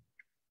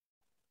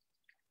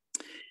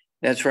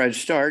that's where I'd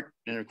start.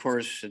 And of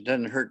course, it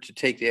doesn't hurt to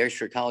take the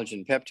extra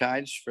collagen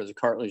peptides for the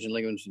cartilage and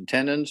ligaments and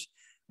tendons,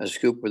 a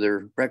scoop with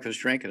their breakfast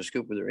drink and a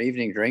scoop with their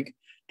evening drink.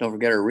 Don't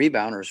forget our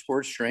Rebound or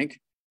sports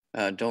drink.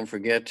 Don't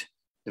forget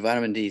the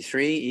vitamin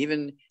D3.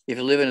 Even if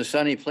you live in a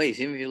sunny place,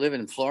 even if you live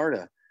in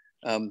Florida,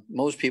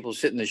 most people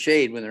sit in the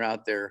shade when they're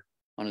out there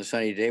on a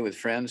sunny day with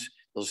friends.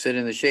 They'll sit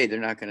in the shade. They're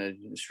not going to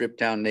strip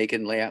down naked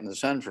and lay out in the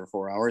sun for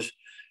 4 hours.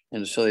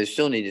 And so they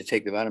still need to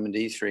take the vitamin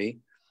D3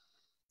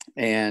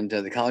 and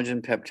the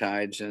collagen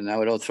peptides. And I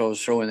would also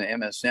throw in the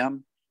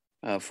MSM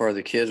for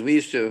the kids. We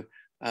used to,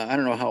 I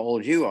don't know how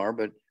old you are,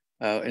 but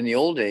in the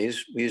old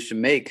days, we used to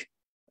make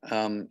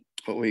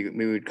what we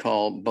would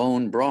call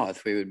bone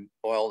broth. We would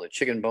boil the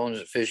chicken bones,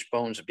 the fish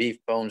bones, the beef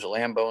bones, the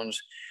lamb bones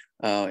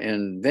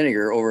in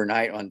vinegar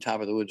overnight on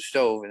top of the wood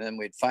stove. And then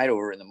we'd fight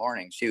over it in the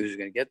morning, see who's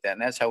going to get that.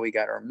 And that's how we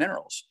got our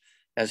minerals.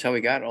 That's how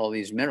we got all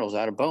these minerals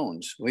out of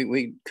bones.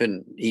 We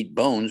couldn't eat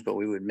bones, but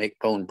we would make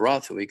bone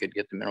broth so we could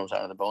get the minerals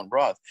out of the bone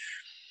broth.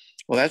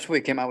 Well, that's why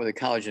we came out with the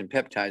collagen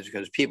peptides,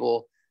 because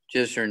people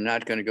just are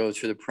not going to go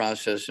through the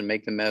process and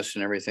make the mess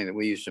and everything that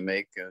we used to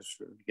make for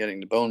getting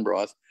the bone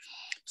broth.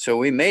 So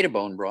we made a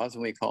bone broth,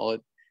 and we call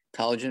it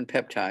collagen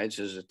peptides,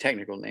 is a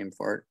technical name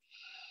for it.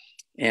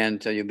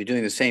 And you'll be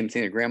doing the same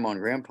thing that Grandma and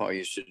Grandpa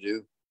used to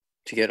do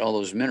to get all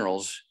those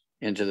minerals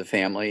into the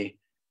family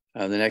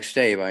the next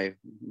day by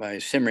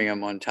simmering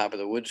them on top of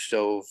the wood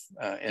stove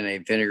in a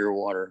vinegar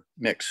water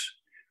mix.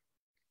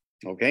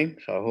 Okay,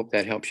 so I hope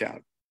that helps you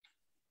out.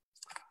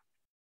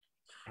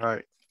 All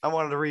right. I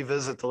wanted to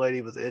revisit the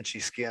lady with the itchy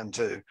skin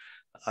too.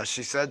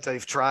 She said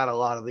they've tried a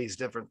lot of these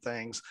different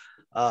things.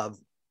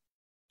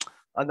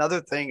 Another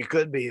thing it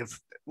could be, if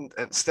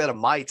instead of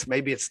mites,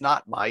 maybe it's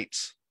not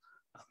mites.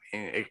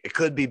 It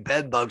could be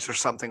bed bugs or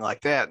something like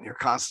that, and you're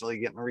constantly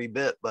getting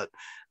rebit. But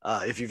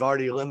if you've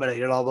already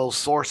eliminated all those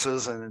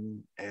sources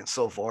and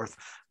so forth,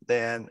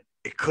 then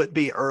it could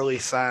be early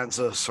signs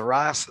of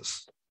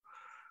psoriasis.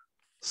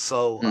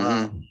 So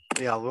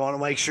yeah, we want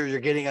to make sure you're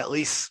getting at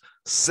least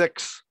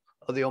 6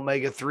 of the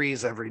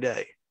omega-3s every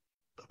day,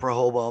 the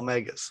jojoba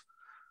omegas.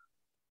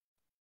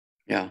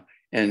 Yeah.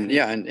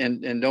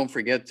 And don't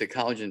forget the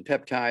collagen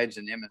peptides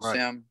and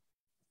MSM.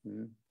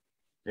 Right.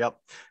 Yep.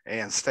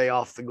 And stay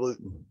off the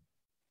gluten.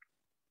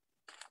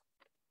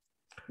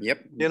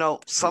 Yep. You know,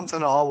 something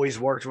that always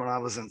worked when I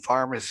was in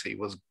pharmacy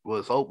was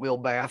oatmeal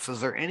baths.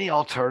 Is there any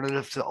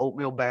alternative to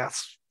oatmeal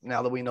baths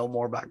now that we know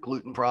more about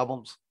gluten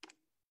problems?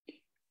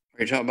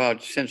 Are you talking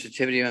about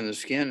sensitivity on the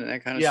skin and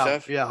that kind of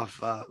stuff? Yeah.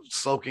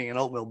 Soaking an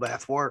oatmeal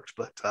bath works,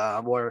 but I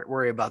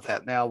worry about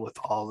that now with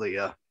all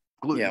the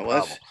gluten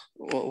problems.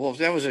 Well,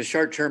 that was a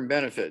short-term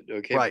benefit,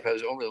 okay? Right.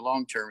 Because over the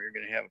long term, you're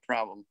going to have a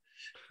problem.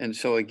 And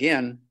so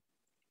again,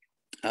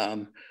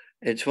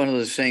 it's one of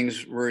those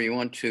things where you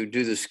want to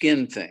do the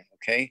skin thing,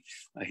 okay?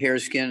 Hair,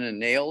 skin, and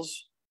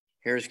nails.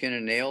 3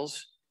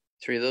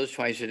 of those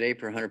twice a day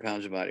per 100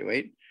 pounds of body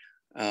weight.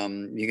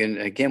 You can,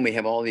 again, we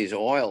have all these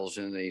oils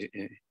in the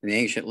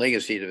ancient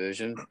legacy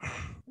division.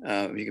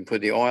 You can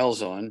put the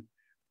oils on,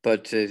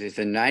 but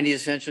the 90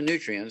 essential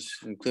nutrients,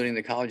 including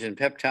the collagen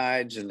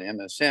peptides and the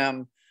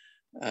MSM,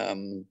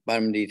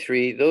 vitamin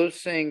D3, those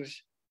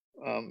things,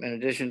 in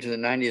addition to the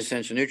 90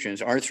 essential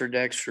nutrients,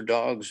 Arthrodex for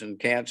dogs and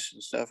cats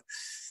and stuff,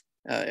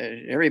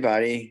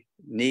 everybody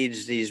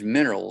needs these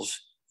minerals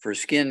for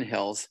skin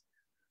health,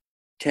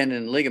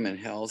 tendon ligament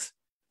health,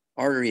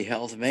 artery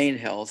health, vein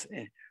health,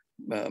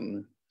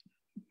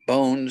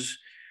 bones.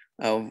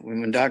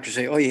 When doctors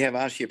say, oh, you have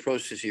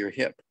osteoporosis of your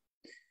hip,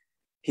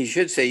 he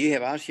should say you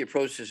have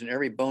osteoporosis in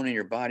every bone in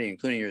your body,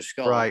 including your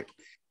skull. Right.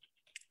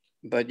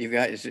 But you've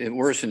got it's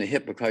worse in the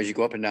hip because you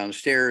go up and down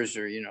stairs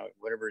or,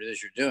 whatever it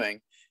is you're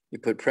doing, you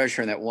put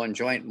pressure on that one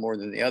joint more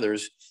than the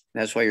others.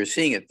 And that's why you're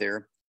seeing it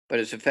there, but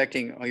it's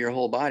affecting your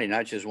whole body,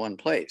 not just one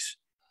place.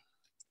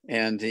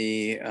 And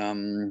it's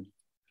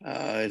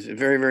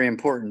very, very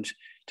important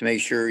to make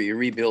sure you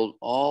rebuild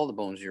all the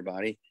bones in your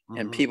body.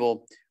 And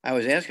people, I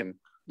always ask them,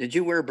 did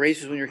you wear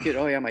braces when you were a kid?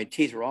 Oh yeah, my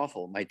teeth were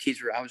awful. I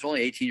was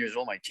only 18 years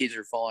old. My teeth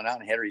are falling out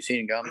and had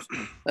receding gums.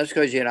 That's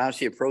because you had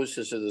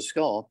osteoporosis of the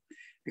skull,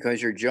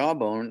 because your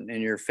jawbone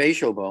and your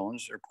facial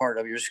bones are part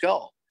of your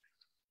skull.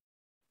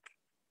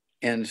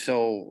 And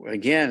so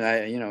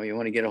again, you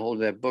want to get a hold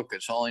of that book.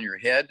 It's all in your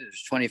head.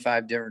 There's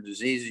 25 different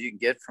diseases you can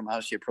get from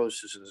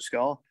osteoporosis of the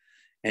skull.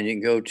 And you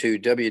can go to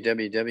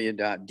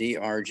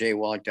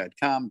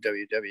www.drjwallach.com,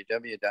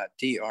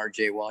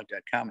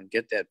 www.drjwallach.com, and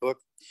get that book.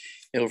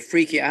 It'll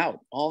freak you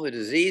out. All the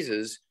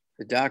diseases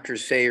the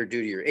doctors say are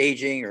due to your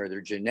aging, or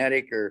they're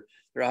genetic, or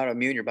they're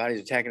autoimmune, your body's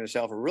attacking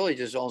itself, are really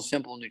just all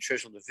simple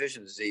nutritional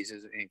deficiency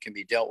diseases and can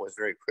be dealt with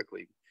very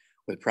quickly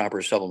with proper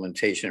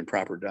supplementation and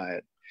proper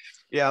diet.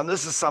 Yeah, and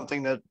this is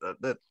something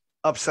that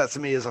upsets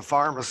me as a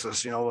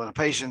pharmacist. When a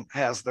patient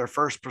has their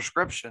first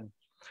prescription,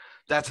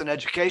 that's an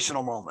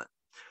educational moment.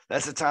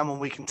 That's the time when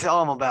we can tell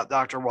them about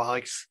Dr.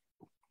 Wallach's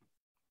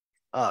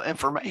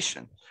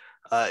information,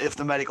 if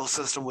the medical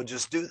system would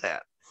just do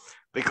that.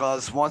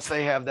 Because once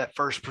they have that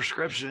first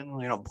prescription,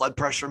 blood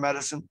pressure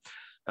medicine,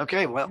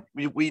 okay, well,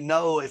 we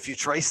know if you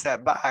trace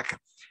that back,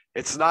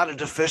 it's not a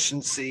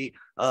deficiency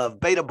of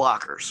beta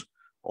blockers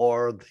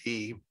or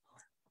the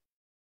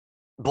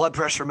blood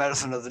pressure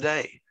medicine of the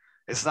day.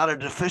 It's not a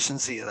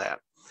deficiency of that.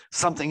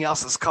 Something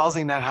else is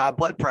causing that high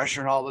blood pressure,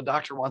 and all the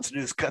doctor wants to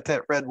do is cut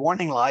that red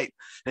warning light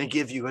and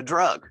give you a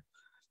drug.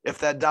 If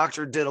that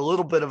doctor did a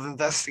little bit of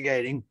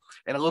investigating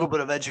and a little bit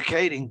of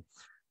educating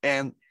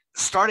and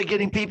started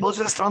getting people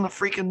just on the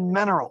freaking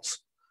minerals,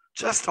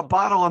 just a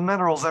bottle of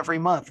minerals every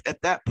month,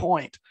 at that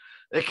point,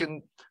 it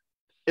can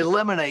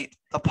eliminate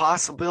the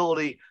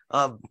possibility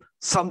of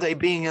someday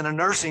being in a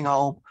nursing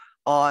home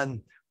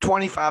on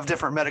 25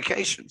 different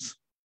medications.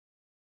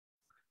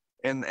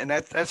 And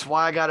that's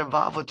why I got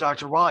involved with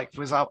Dr. Wallach,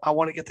 because I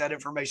want to get that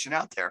information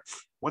out there.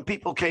 When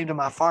people came to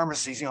my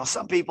pharmacies,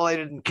 some people, they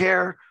didn't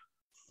care.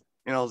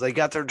 They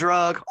got their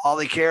drug. All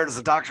they cared is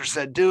the doctor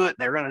said, do it.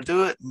 They're going to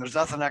do it. And there's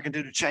nothing I can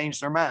do to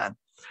change their mind.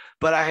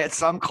 But I had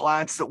some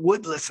clients that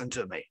would listen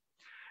to me,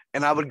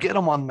 and I would get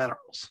them on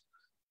minerals.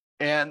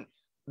 And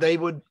they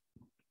would,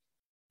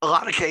 a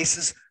lot of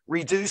cases,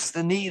 reduce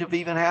the need of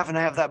even having to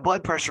have that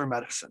blood pressure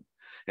medicine.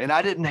 And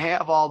I didn't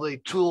have all the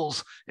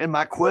tools in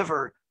my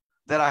quiver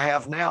that I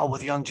have now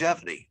with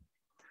longevity.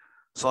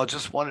 So I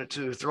just wanted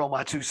to throw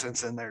my 2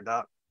 cents in there,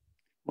 Doc.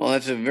 Well,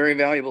 that's a very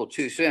valuable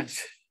 2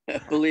 cents.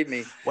 Believe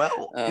me.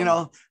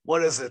 Well,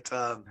 what is it?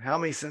 How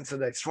many cents a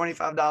day? It's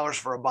 $25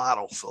 for a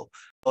bottle. So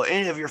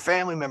any of your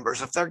family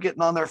members, if they're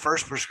getting on their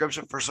first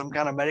prescription for some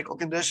kind of medical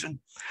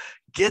condition,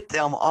 get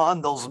them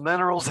on those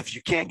minerals if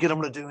you can't get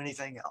them to do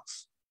anything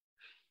else.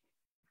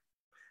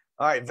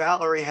 All right.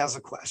 Valerie has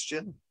a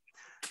question.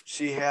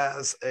 She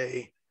has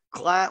a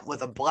client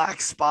with a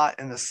black spot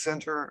in the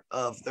center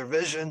of their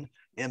vision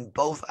in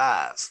both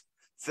eyes,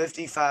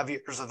 55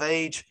 years of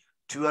age,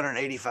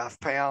 285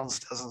 pounds,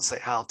 doesn't say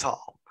how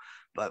tall,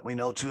 but we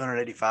know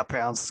 285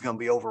 pounds is going to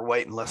be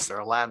overweight unless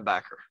they're a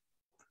linebacker.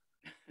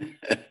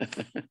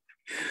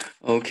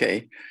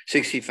 Okay.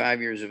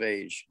 65 years of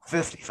age.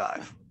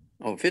 55.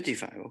 Oh,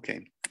 55.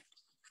 Okay.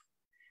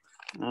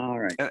 All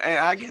right. And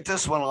I get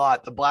this one a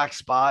lot, the black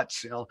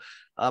spots.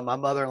 My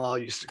mother-in-law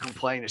used to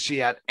complain that she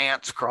had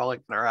ants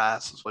crawling in her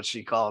eyes, is what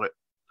she called it.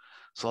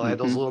 So I had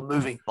those little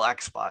moving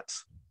black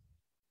spots.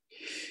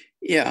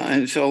 Yeah.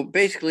 And so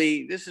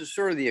basically, this is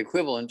sort of the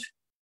equivalent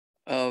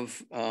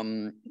of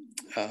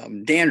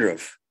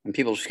dandruff on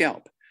people's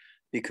scalp,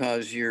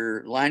 because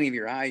your lining of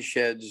your eye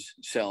sheds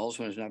cells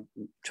when it's not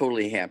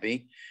totally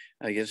happy.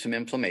 Get some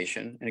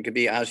inflammation, and it could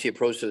be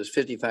osteoporosis.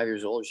 55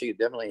 years old, she could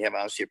definitely have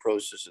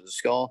osteoporosis of the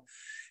skull.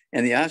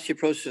 And the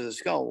osteoporosis of the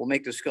skull will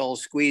make the skull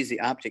squeeze the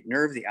optic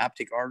nerve, the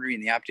optic artery,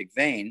 and the optic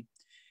vein.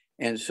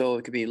 And so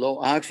it could be low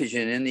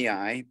oxygen in the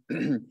eye,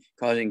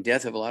 causing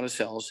death of a lot of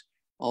cells.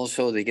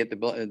 Also, they get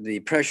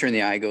the pressure in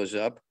the eye goes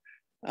up.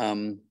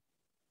 The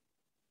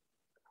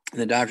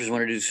doctors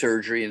want to do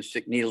surgery and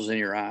stick needles in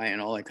your eye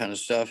and all that kind of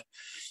stuff.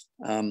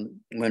 When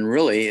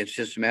really it's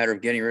just a matter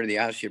of getting rid of the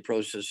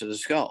osteoporosis of the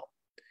skull.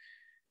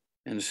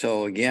 And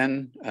so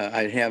again,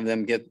 I'd have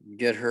them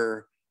get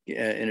her,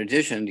 in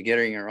addition to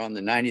getting her on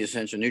the 90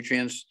 essential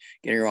nutrients,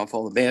 getting her off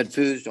all the bad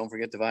foods. Don't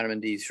forget the vitamin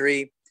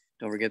D3.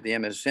 Don't forget the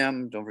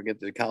MSM. Don't forget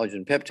the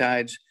collagen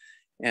peptides.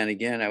 And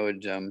again, I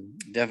would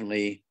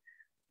definitely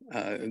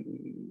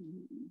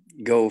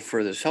go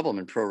for the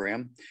supplement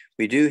program.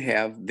 We do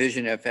have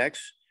Vision FX.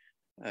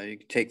 You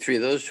can take 3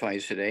 of those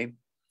twice a day.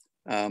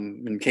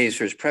 In case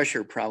there's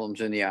pressure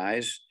problems in the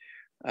eyes,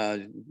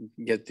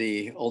 get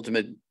the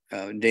ultimate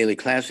daily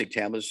classic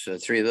tablets,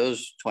 3 of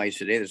those twice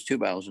a day. That's 2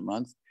 bottles a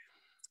month.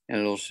 And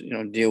it'll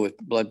deal with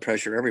blood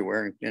pressure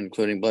everywhere,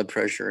 including blood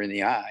pressure in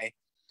the eye.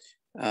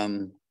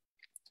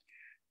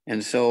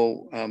 And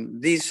so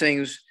these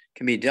things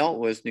can be dealt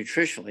with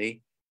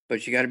nutritionally,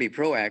 but you got to be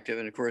proactive.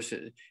 And of course,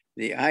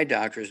 the eye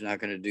doctor is not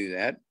going to do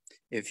that.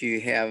 If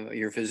you have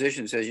your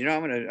physician says,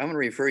 I'm going to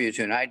refer you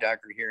to an eye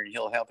doctor here, and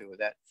he'll help you with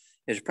that.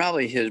 It's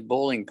probably his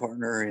bowling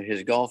partner,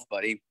 his golf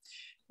buddy,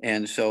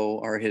 and so,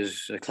 or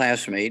his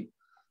classmate.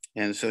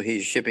 And so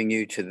he's shipping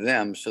you to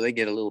them, so they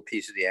get a little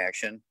piece of the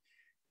action.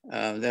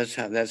 That's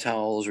how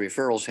all those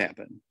referrals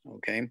happen.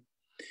 Okay,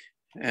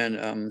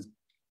 and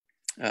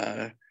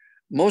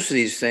most of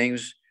these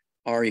things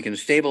are, you can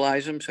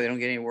stabilize them so they don't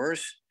get any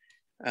worse,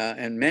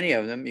 and many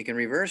of them you can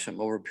reverse them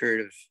over a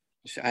period of.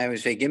 I would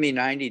say, give me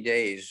 90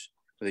 days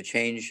with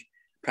a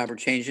proper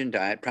change in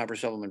diet, proper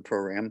supplement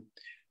program,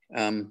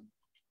 and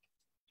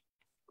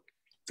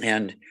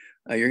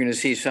you're going to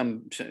see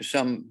some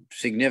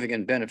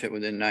significant benefit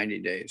within 90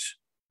 days.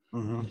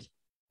 Mm-hmm.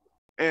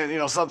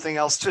 And something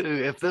else too,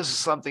 if this is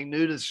something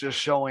new that's just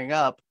showing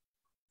up,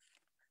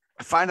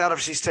 find out if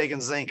she's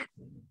taking zinc,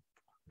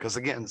 because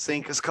again,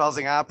 zinc is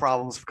causing eye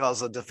problems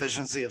because of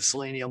deficiency of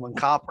selenium and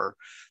copper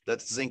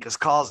that zinc is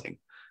causing.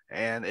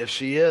 And if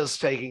she is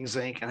taking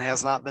zinc and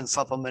has not been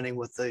supplementing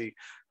with the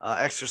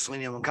extra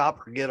selenium and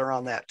copper, get her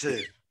on that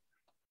too.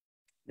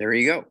 There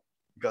you go.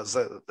 Because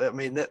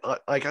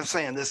like I'm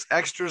saying, this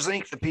extra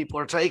zinc that people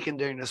are taking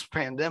during this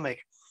pandemic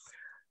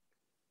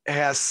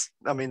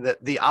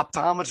the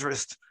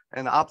optometrist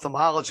and the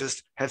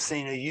ophthalmologist have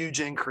seen a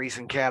huge increase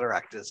in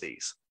cataract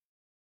disease.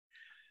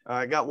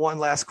 I got one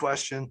last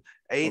question.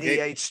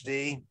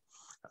 ADHD,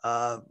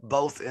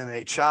 both in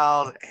a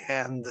child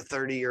and the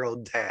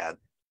 30-year-old dad.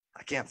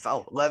 I can't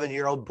follow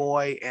 11-year-old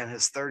boy and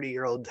his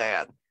 30-year-old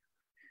dad.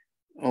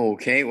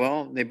 Okay,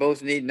 well, they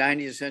both need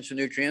 90 essential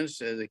nutrients.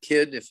 The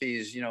kid, if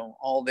he's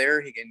all there,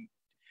 he can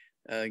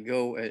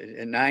go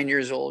at 9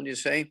 years old. You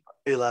say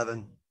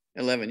 11,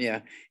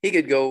 yeah. He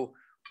could go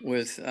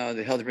with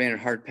the Healthy Brain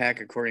and Heart Pack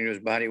according to his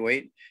body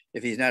weight.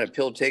 If he's not a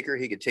pill taker,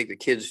 he could take the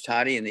kids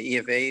toddy and the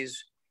EFAs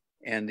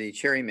and the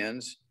Cherry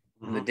Mins.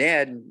 Mm-hmm. The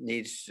dad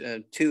needs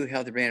 2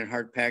 Healthy Brain and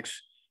Heart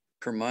Packs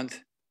per month.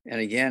 And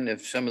again,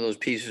 if some of those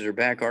pieces are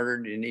back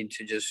ordered, you need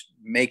to just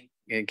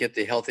get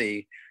the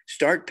Healthy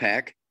Start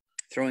Pack,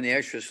 throw in the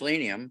extra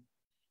selenium,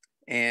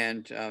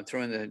 and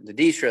throw in the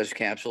de-stress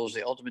capsules,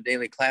 the Ultimate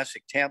Daily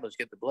Classic tablets,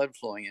 get the blood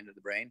flowing into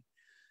the brain.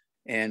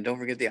 And don't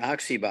forget the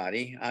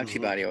Oxybody.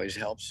 Oxybody always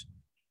helps.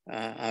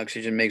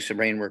 Oxygen makes the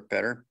brain work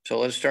better. So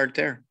let's start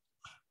there.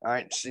 All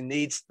right. She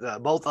needs,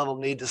 both of them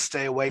need to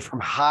stay away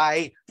from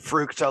high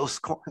fructose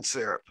corn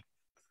syrup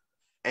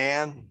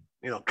and,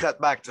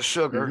 cut back to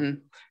sugar.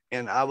 Mm-hmm.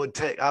 And I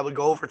would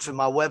go over to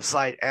my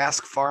website,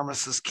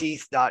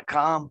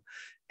 askpharmacistkeith.com,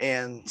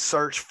 and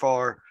search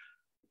for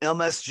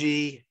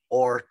MSG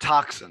or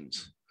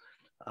toxins.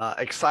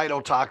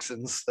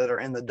 Excitotoxins that are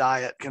in the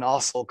diet can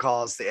also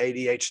cause the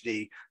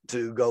ADHD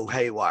to go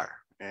haywire.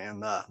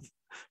 And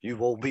you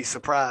will be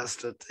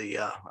surprised at the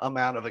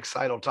amount of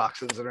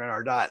excitotoxins that are in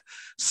our diet.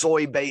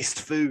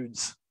 Soy-based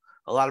foods.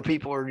 A lot of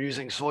people are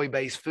using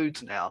soy-based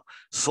foods now.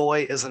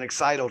 Soy is an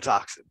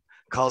excitotoxin,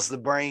 causes the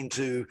brain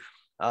to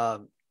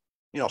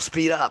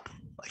speed up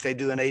like they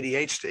do in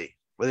ADHD,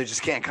 where they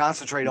just can't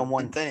concentrate on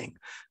one thing.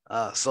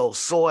 So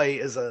soy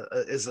is an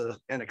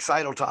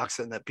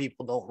excitotoxin that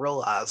people don't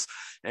realize.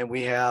 And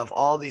we have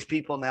all these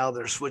people now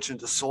that are switching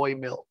to soy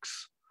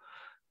milks.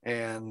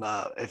 And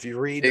if you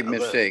read big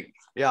mistake.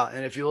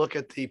 And if you look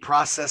at the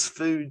processed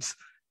foods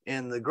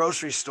in the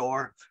grocery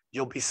store,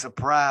 you'll be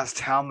surprised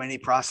how many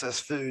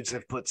processed foods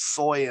have put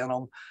soy in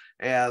them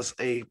as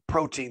a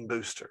protein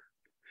booster.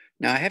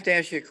 Now I have to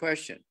ask you a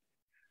question.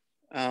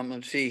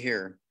 Let's see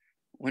here.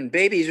 When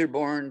babies are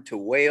born to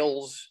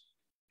whales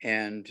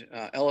and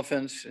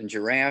elephants and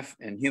giraffe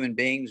and human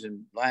beings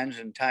and lions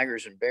and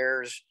tigers and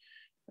bears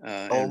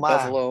and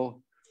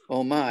buffalo,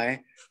 does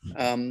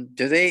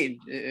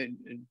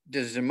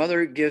the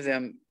mother give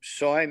them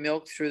soy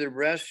milk through their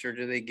breasts, or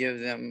do they give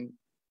them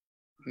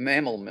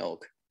mammal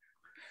milk?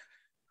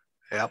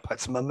 Yep,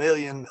 that's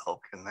mammalian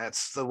milk, and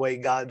that's the way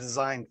God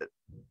designed it.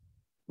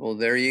 Well,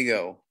 there you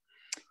go.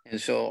 And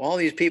so all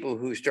these people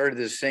who started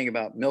this thing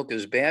about milk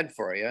is bad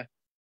for you,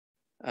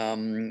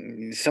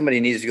 somebody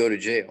needs to go to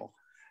jail.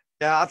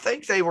 Yeah, I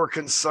think they were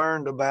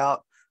concerned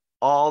about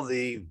all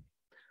the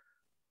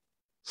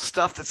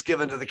stuff that's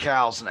given to the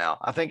cows now.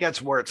 I think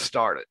that's where it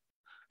started.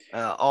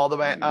 All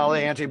the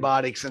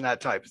antibiotics and that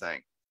type of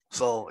thing.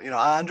 So,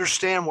 I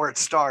understand where it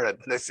started,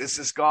 but it's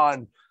just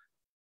gone.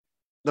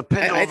 The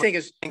pendulum I think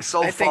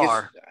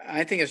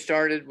it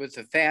started with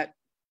the fat,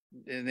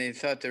 and they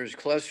thought there was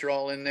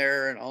cholesterol in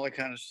there and all that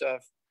kind of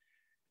stuff.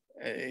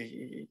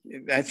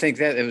 I think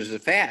that it was the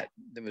fat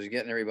that was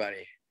getting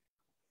everybody.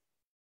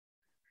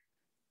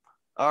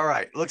 All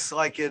right. Looks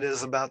like it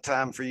is about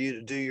time for you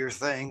to do your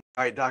thing.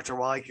 All right, Dr.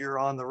 Wallach, you're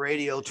on the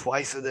radio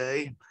twice a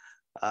day.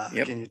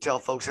 Yep. Can you tell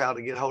folks how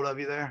to get hold of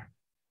you there?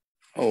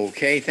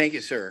 Okay. Thank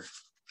you, sir.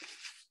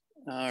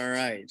 All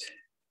right.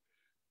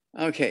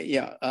 Okay.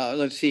 Yeah.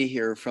 Let's see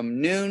here.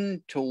 From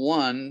noon to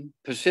 1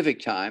 Pacific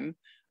time,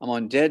 I'm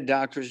on Dead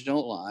Doctors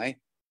Don't Lie.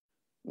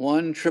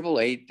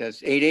 1-888,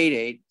 that's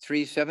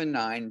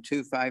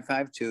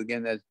 888-379-2552.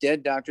 Again, that's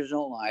Dead Doctors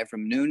Don't Lie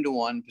from noon to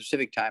 1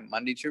 Pacific time,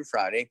 Monday through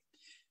Friday.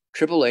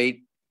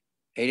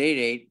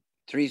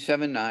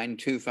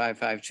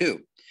 888-888-379-2552.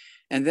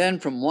 And then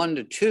from 1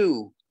 to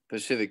 2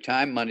 Pacific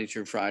time, Monday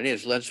through Friday,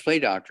 it's Let's Play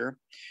Doctor.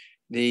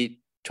 The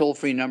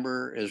toll-free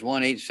number is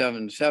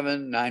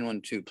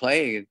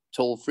 1-877-912-PLAY.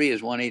 Toll-free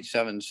is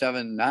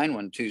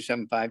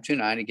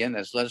 1-877-912-7529. Again,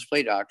 that's Let's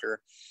Play Doctor.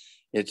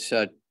 It's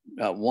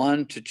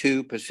 1 to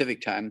 2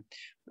 Pacific time.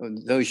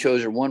 Those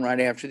shows are one right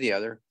after the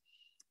other.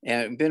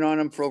 And I've been on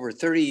them for over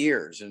 30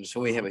 years. And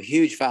so we have a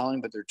huge following,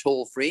 but they're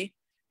toll-free.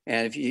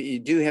 And if you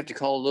do have to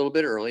call a little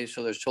bit early,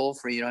 so there's toll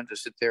free. You don't have to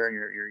sit there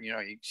and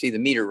you see the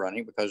meter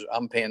running because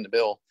I'm paying the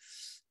bill.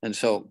 And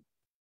so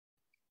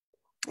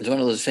it's one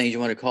of those things you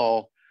want to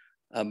call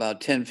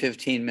about 10,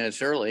 15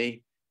 minutes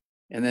early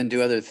and then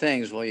do other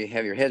things while you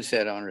have your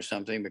headset on or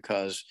something,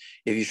 because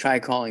if you try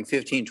calling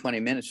 15, 20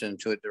 minutes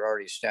into it, they're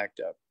already stacked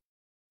up.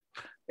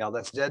 Yeah,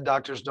 that's Dead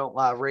Doctors Don't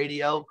Lie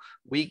Radio,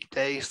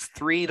 weekdays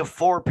 3 to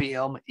 4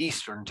 p.m.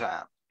 Eastern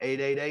time.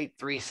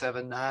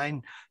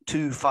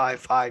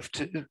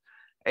 888-379-2552.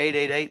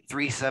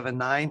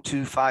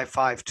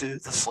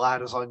 888-379-2552. The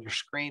slide is on your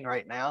screen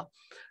right now.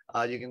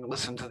 You can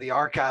listen to the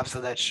archives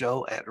of that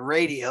show at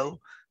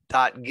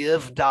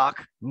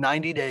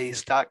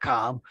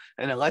radio.givedoc90days.com.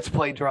 And then Let's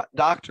Play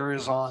Doctor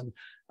is on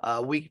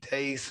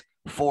weekdays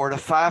 4 to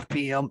 5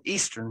 p.m.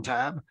 Eastern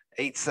time.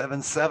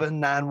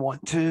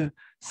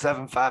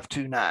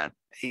 877-912-7529.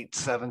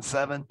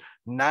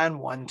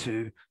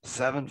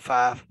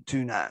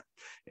 877-912-7529.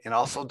 And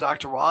also,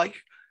 Dr. Wallach,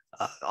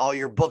 all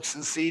your books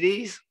and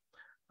CDs.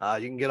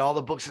 You can get all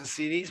the books and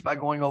CDs by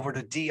going over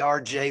to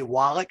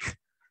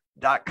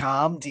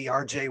drjwallach.com,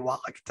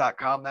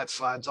 drjwallach.com. That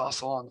slide's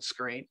also on the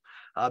screen.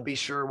 Be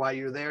sure while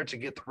you're there to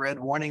get the Red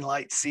Warning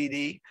Light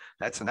CD.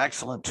 That's an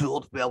excellent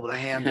tool to be able to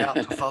hand out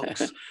to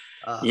folks.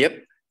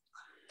 Yep.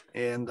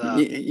 And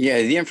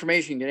the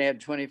information can add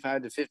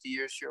 25 to 50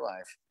 years to your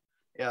life.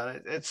 Yeah,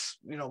 it's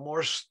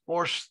more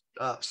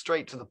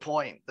straight to the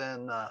point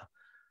than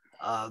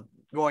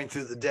going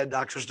through the Dead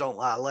Doctors Don't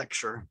Lie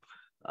lecture.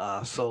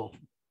 I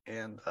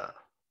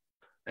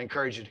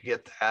encourage you to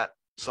get that.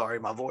 Sorry,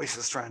 my voice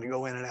is trying to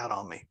go in and out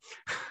on me.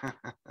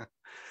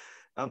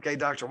 Okay,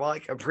 Dr.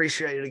 Wallach, I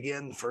appreciate it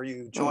again for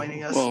you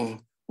joining us.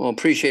 Well,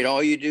 appreciate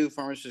all you do,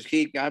 Pharmacist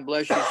Keith. God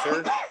bless you,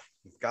 sir.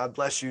 God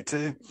bless you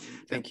too.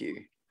 Thank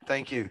you.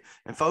 Thank you.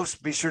 And folks,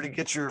 be sure to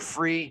get your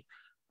free,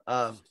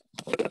 I'm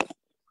going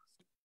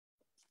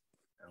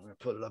to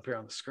put it up here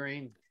on the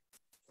screen.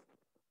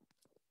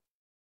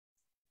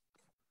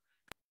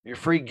 Your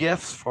free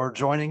gifts for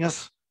joining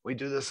us. We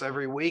do this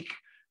every week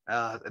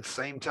at the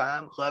same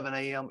time, 11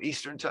 a.m.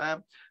 Eastern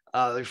time.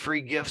 The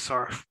free gifts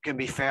can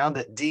be found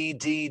at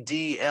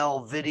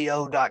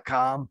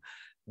dddlvideo.com.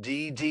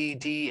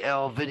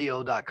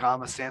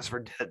 dddlvideo.com. It stands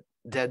for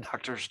Dead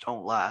Doctors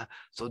Don't Lie.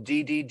 So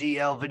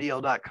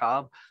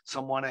dddlvideo.com.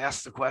 Someone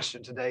asked the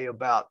question today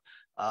about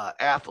young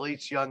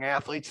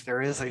athletes.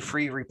 There is a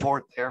free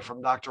report there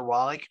from Dr.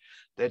 Wallach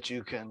that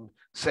you can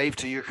save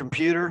to your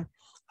computer,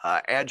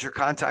 add your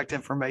contact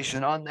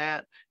information on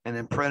that, and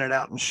then print it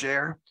out and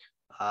share.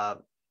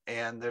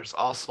 And there's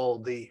also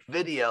the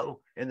video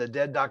in the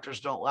Dead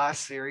Doctors Don't Lie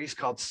series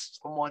called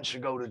Someone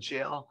Should Go to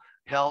Jail,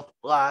 Health,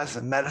 Lies,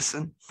 and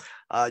Medicine.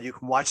 You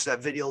can watch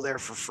that video there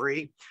for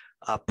free.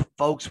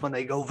 Folks, when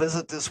they go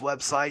visit this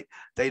website,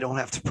 they don't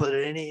have to put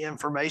any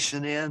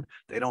information in.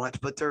 They don't have to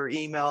put their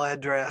email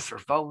address or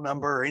phone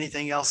number or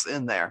anything else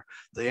in there.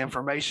 The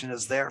information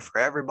is there for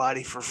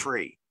everybody for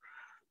free.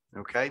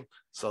 Okay,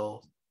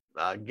 so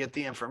get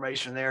the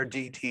information there,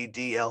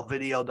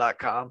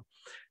 dtdlvideo.com,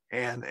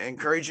 and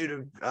encourage you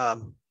to,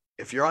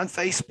 if you're on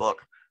Facebook,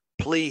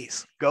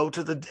 please go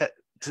to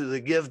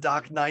the Give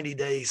Doc 90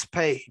 Days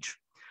page.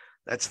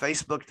 That's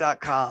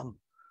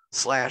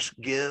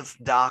facebook.com/give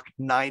doc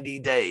 90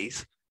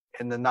 days,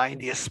 and the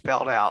 90 is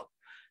spelled out.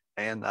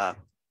 And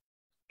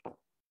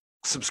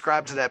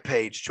subscribe to that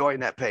page,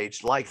 join that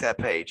page, like that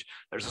page.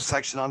 There's a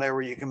section on there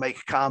where you can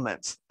make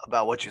comments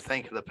about what you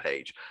think of the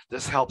page.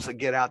 This helps it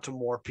get out to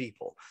more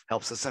people,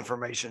 helps this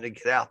information to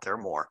get out there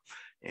more.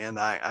 And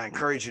I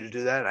encourage you to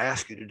do that. I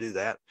ask you to do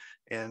that.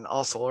 And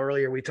also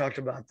earlier we talked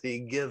about the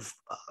good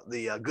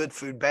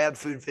food, bad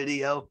food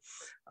video.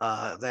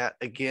 That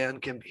again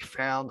can be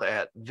found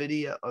at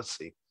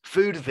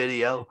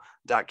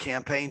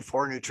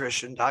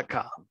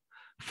foodvideo.campaignfornutrition.com.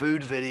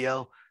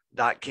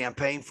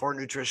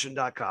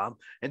 Foodvideo.campaignfornutrition.com.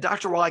 And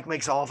Dr. Wallach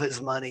makes all of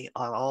his money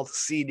on all the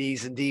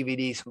CDs and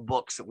DVDs and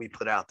books that we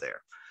put out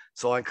there.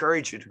 So I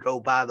encourage you to go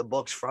buy the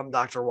books from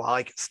Dr.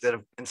 Wallach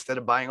instead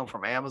of buying them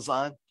from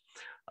Amazon.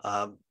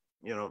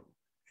 You're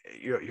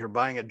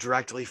buying it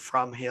directly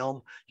from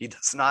him. He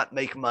does not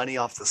make money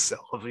off the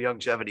sale of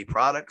longevity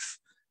products.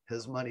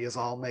 His money is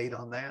all made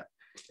on that.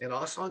 And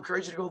also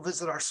encourage you to go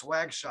visit our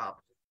swag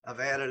shop. I've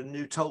added a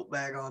new tote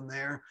bag on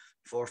there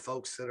for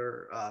folks that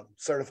are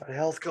certified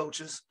health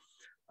coaches.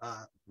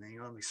 Hang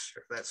on, let me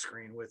share that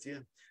screen with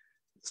you.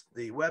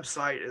 The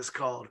website is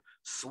called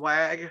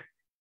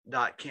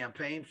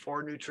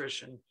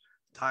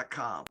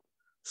swag.campaignfornutrition.com.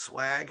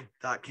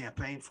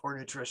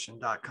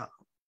 swag.campaignfornutrition.com.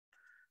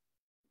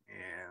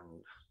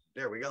 And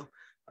there we go.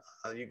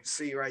 You can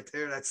see right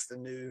there, that's the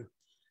new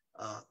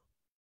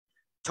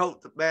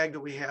tote bag that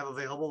we have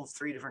available,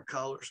 3 different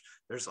colors.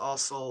 There's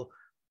also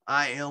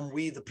I Am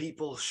We the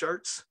People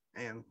shirts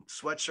and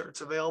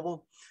sweatshirts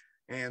available.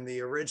 And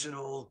the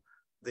original,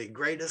 The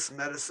Greatest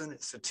Medicine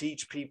is to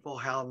Teach People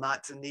How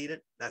Not to Need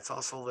It. That's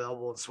also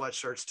available in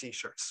sweatshirts,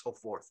 t-shirts, so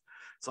forth.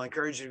 So I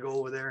encourage you to go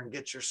over there and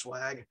get your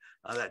swag.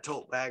 That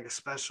tote bag is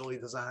specially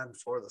designed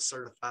for the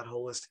certified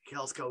holistic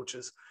health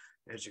coaches.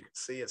 As you can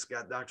see, it's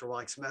got Dr.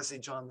 Wallach's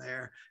message on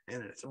there,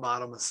 and at the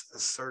bottom is a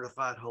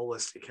certified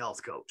holistic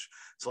health coach.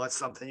 So that's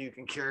something you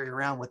can carry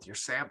around with your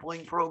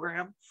sampling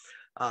program,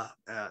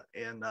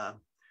 and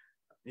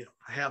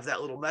have that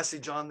little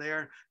message on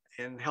there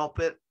and have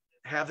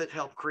it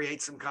help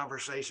create some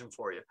conversation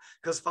for you.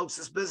 Because folks,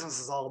 this business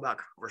is all about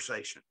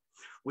conversation.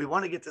 We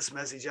want to get this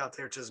message out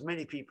there to as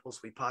many people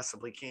as we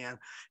possibly can,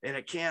 and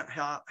it can't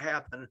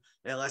happen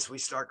unless we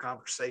start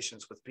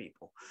conversations with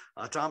people.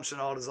 Tom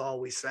Chenault is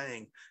always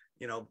saying,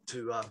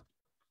 to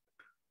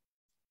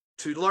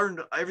learn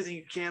everything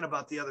you can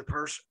about the other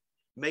person,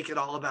 make it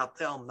all about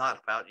them,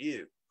 not about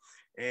you.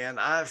 And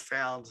I've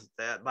found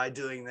that by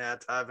doing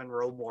that, I've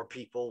enrolled more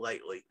people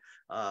lately,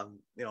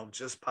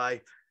 just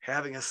by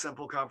having a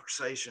simple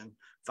conversation,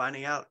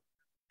 finding out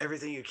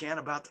everything you can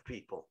about the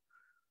people.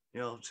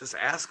 Just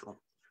ask them,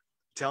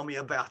 tell me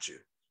about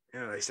you.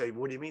 They say,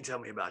 what do you mean, tell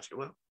me about you?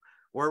 Well,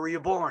 where were you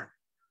born?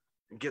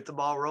 And get the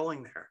ball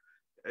rolling there.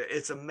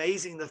 It's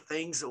amazing the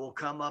things that will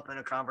come up in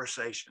a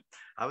conversation.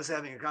 I was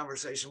having a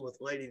conversation with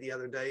a lady the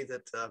other day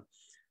that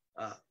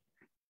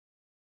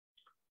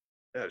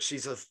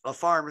she's a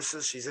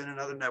pharmacist. She's in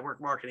another network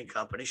marketing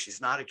company.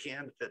 She's not a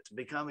candidate to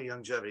become a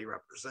longevity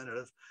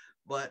representative,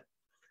 but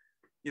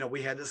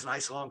we had this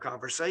nice long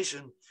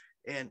conversation.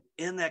 And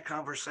in that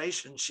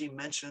conversation, she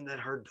mentioned that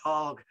her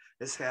dog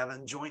is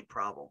having joint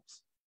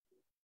problems.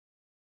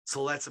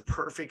 So that's a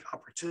perfect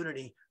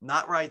opportunity,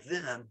 not right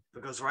then,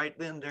 because right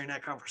then during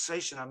that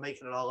conversation, I'm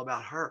making it all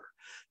about her.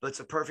 But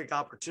it's a perfect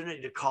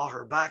opportunity to call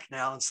her back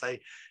now and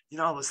say,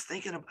 I was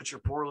thinking about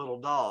your poor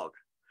little dog.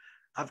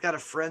 I've got a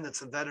friend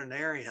that's a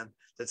veterinarian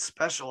that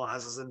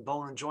specializes in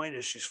bone and joint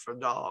issues for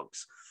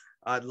dogs.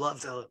 I'd love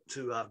to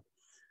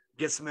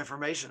get some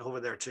information over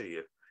there to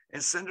you,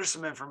 and send her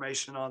some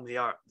information on the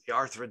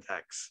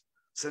Arthrodex.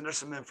 Send her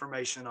some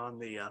information on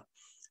the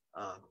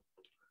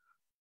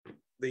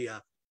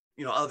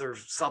other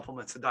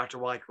supplements that Dr.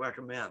 Wallach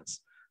recommends.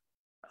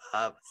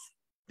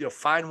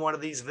 Find one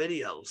of these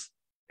videos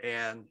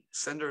and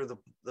send her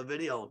the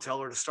video and tell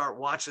her to start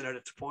watching it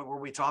at the point where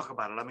we talk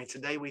about it. I mean,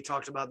 today we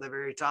talked about the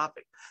very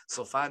topic.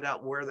 So find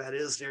out where that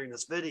is during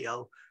this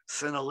video,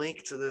 send a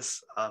link to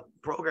this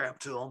program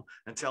to them,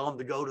 and tell them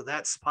to go to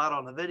that spot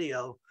on the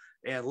video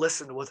and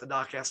listen to what the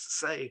doc has to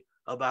say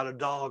about a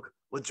dog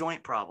with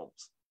joint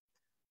problems.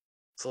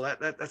 So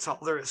that's all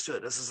there is to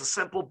it. This is a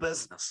simple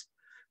business.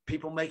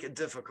 People make it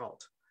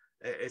difficult.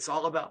 It's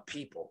all about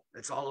people.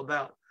 It's all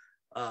about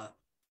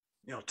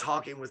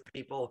talking with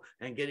people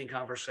and getting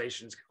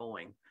conversations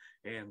going.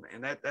 And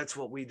that's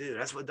what we do.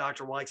 That's what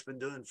Dr. Wallach's been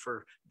doing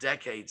for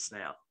decades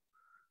now.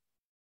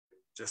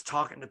 Just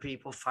talking to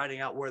people,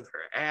 finding out where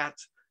they're at,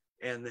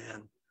 and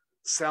then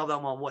sell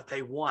them on what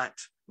they want,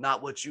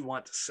 not what you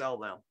want to sell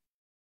them.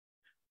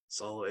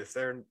 So if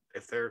their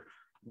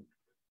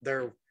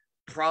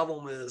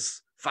problem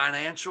is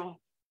financial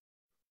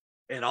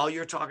and all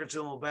you're talking to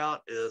them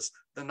about is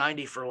the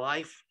 90 for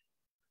life,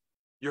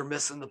 you're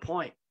missing the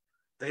point.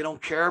 They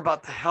don't care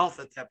about the health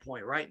at that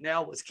point. Right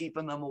now, what's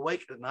keeping them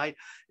awake at night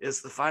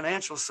is the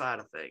financial side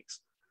of things.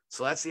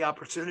 So that's the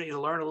opportunity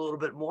to learn a little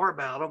bit more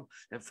about them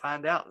and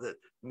find out that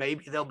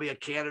maybe they'll be a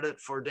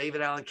candidate for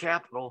David Allen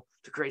Capital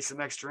to create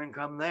some extra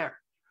income there.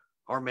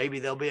 Or maybe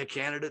they'll be a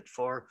candidate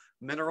for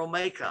mineral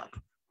makeup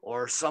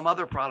or some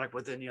other product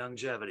within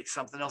longevity,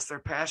 something else they're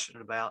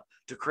passionate about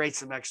to create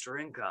some extra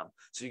income.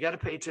 So you got to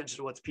pay attention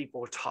to what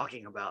people are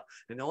talking about.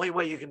 And the only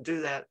way you can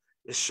do that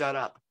is shut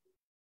up.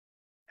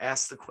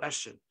 Ask the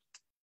question,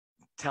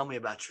 tell me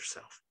about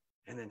yourself,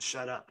 and then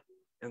shut up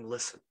and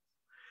listen.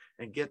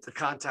 And get the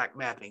contact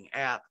mapping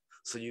app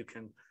so you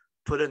can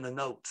put in the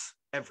notes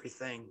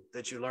everything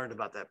that you learned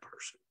about that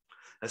person.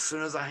 As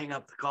soon as I hang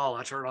up the call,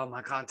 I turn on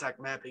my contact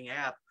mapping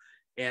app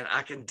and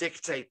I can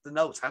dictate the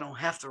notes. I don't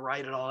have to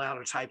write it all out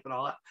or type it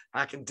all out.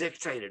 I can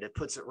dictate it. It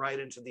puts it right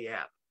into the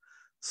app.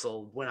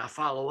 So when I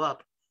follow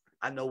up,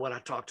 I know what I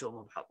talked to them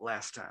about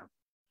last time.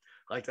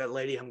 Like that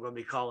lady I'm going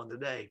to be calling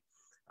today,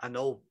 I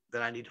know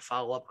that I need to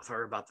follow up with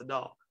her about the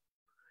dog.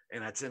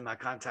 And that's in my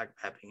contact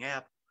mapping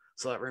app.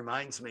 So that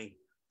reminds me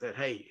that,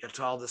 hey, I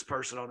called this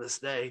person on this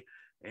day,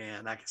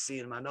 and I can see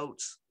in my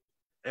notes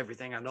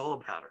everything I know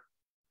about her.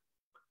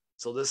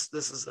 So this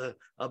is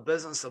a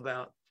business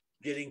about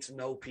getting to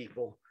know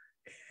people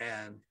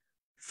and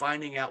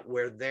finding out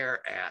where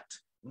they're at,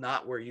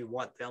 not where you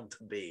want them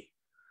to be.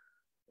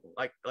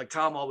 Like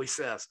Tom always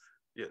says,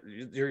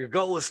 your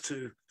goal is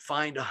to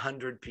find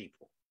 100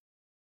 people.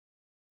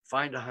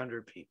 Find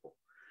 100 people.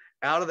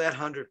 Out of that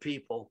 100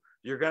 people,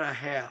 you're going to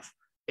have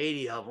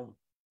 80 of them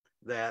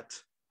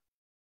that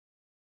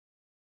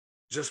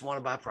just want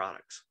to buy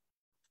products.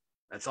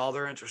 That's all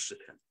they're interested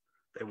in.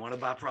 They want to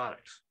buy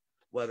products,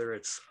 whether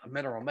it's a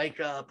mineral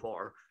makeup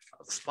or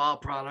spa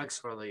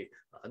products or the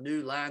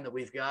new line that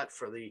we've got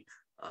for the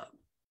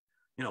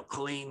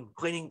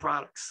cleaning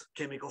products,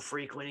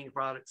 chemical-free cleaning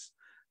products,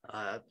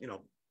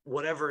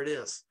 whatever it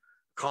is,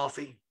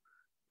 coffee.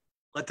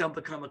 Let them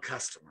become a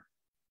customer.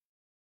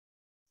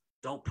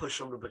 Don't push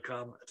them to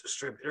become a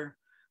distributor.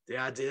 The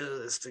idea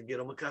is to get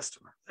them a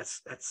customer.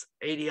 That's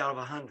 80 out of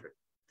 100.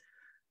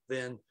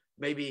 Then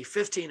maybe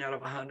 15 out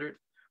of 100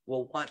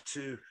 will want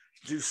to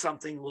do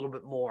something a little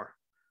bit more.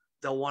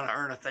 They'll want to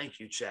earn a thank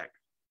you check.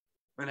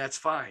 And that's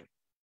fine.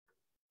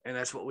 And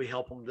that's what we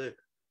help them do.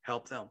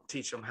 Help them,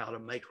 teach them how to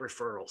make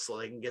referrals so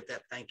they can get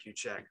that thank you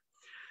check.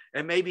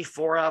 And maybe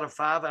 4 out of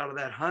 5 out of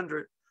that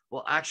 100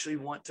 will actually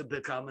want to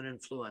become an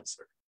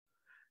influencer.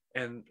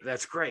 And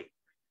that's great.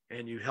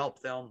 And you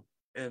help them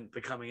in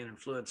becoming an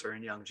influencer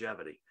in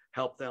longevity.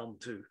 Help them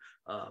to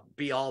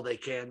be all they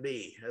can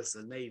be, as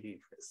the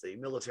Navy, as the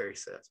military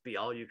says, be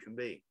all you can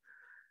be.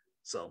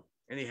 So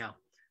anyhow,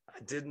 I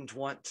didn't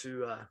want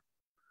to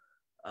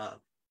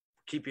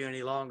keep you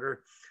any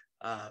longer.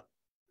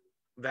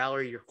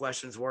 Valerie, your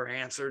questions were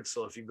answered.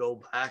 So if you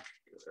go back,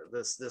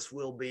 this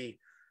will be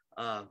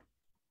on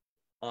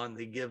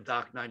the Give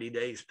Doc 90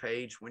 Days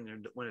page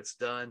when it's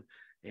done.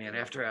 And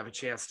after I have a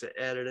chance to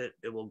edit it,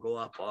 it will go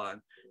up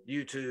on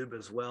YouTube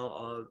as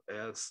well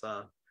as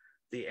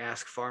the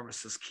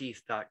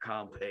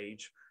AskPharmacistKeith.com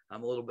page.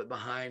 I'm a little bit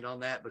behind on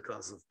that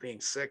because of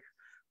being sick,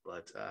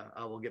 but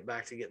I will get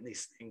back to getting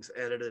these things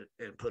edited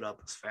and put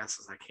up as fast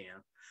as I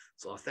can.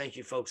 So thank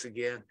you, folks,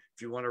 again.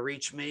 If you want to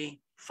reach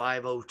me,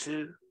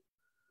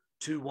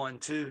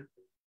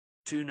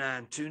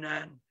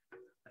 502-212-2929.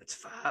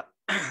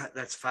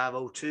 That's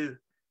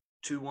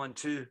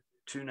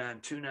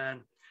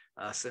 502-212-2929.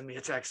 Send me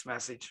a text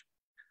message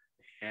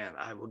and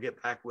I will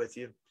get back with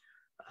you.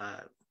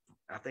 I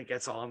think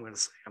that's all I'm going to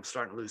say. I'm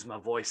starting to lose my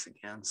voice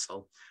again.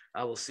 So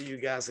I will see you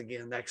guys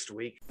again next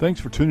week. Thanks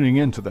for tuning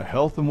in to the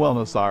Health and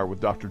Wellness Hour with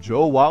Dr.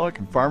 Joel Wallach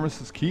and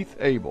pharmacist Keith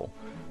Abell.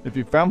 If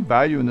you found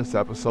value in this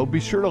episode,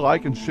 be sure to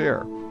like and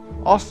share.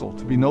 Also,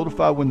 to be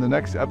notified when the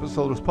next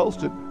episode is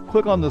posted,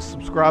 click on the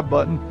subscribe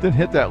button, then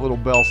hit that little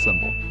bell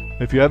symbol.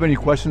 If you have any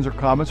questions or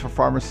comments for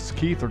Pharmacist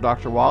Keith or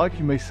Dr. Wallach,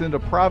 you may send a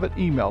private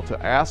email to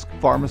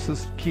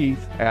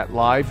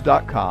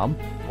askpharmacistkeith@live.com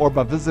or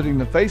by visiting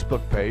the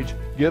Facebook page,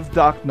 Give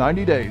Doc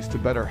 90 Days to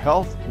Better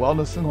Health,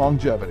 Wellness, and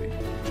Longevity.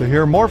 To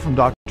hear more from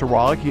Dr.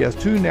 Wallach, he has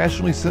 2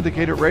 nationally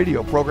syndicated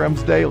radio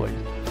programs daily,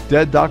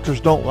 Dead Doctors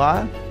Don't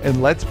Lie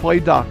and Let's Play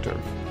Doctor.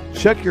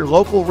 Check your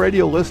local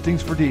radio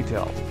listings for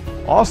details.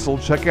 Also,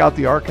 check out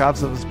the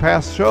archives of his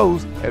past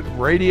shows at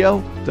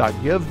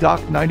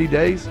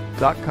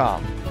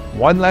radio.givedoc90days.com.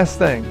 One last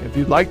thing, if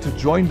you'd like to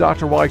join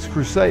Dr. Wallach's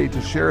crusade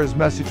to share his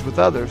message with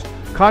others,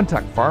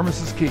 contact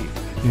Pharmacist Keith,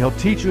 and he'll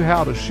teach you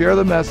how to share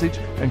the message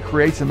and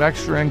create some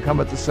extra income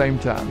at the same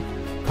time.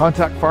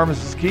 Contact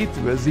Pharmacist Keith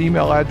through his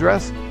email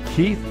address,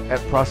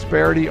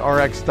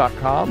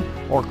 keith@prosperityrx.com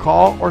or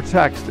call or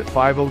text at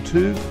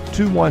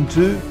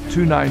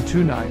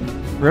 502-212-2929.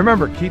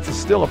 Remember, Keith is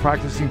still a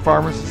practicing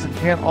pharmacist and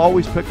can't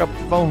always pick up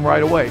the phone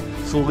right away,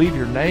 so leave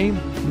your name,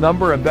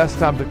 number, and best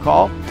time to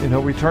call, and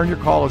he'll return your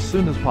call as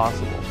soon as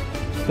possible.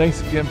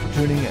 Thanks again for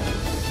tuning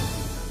in.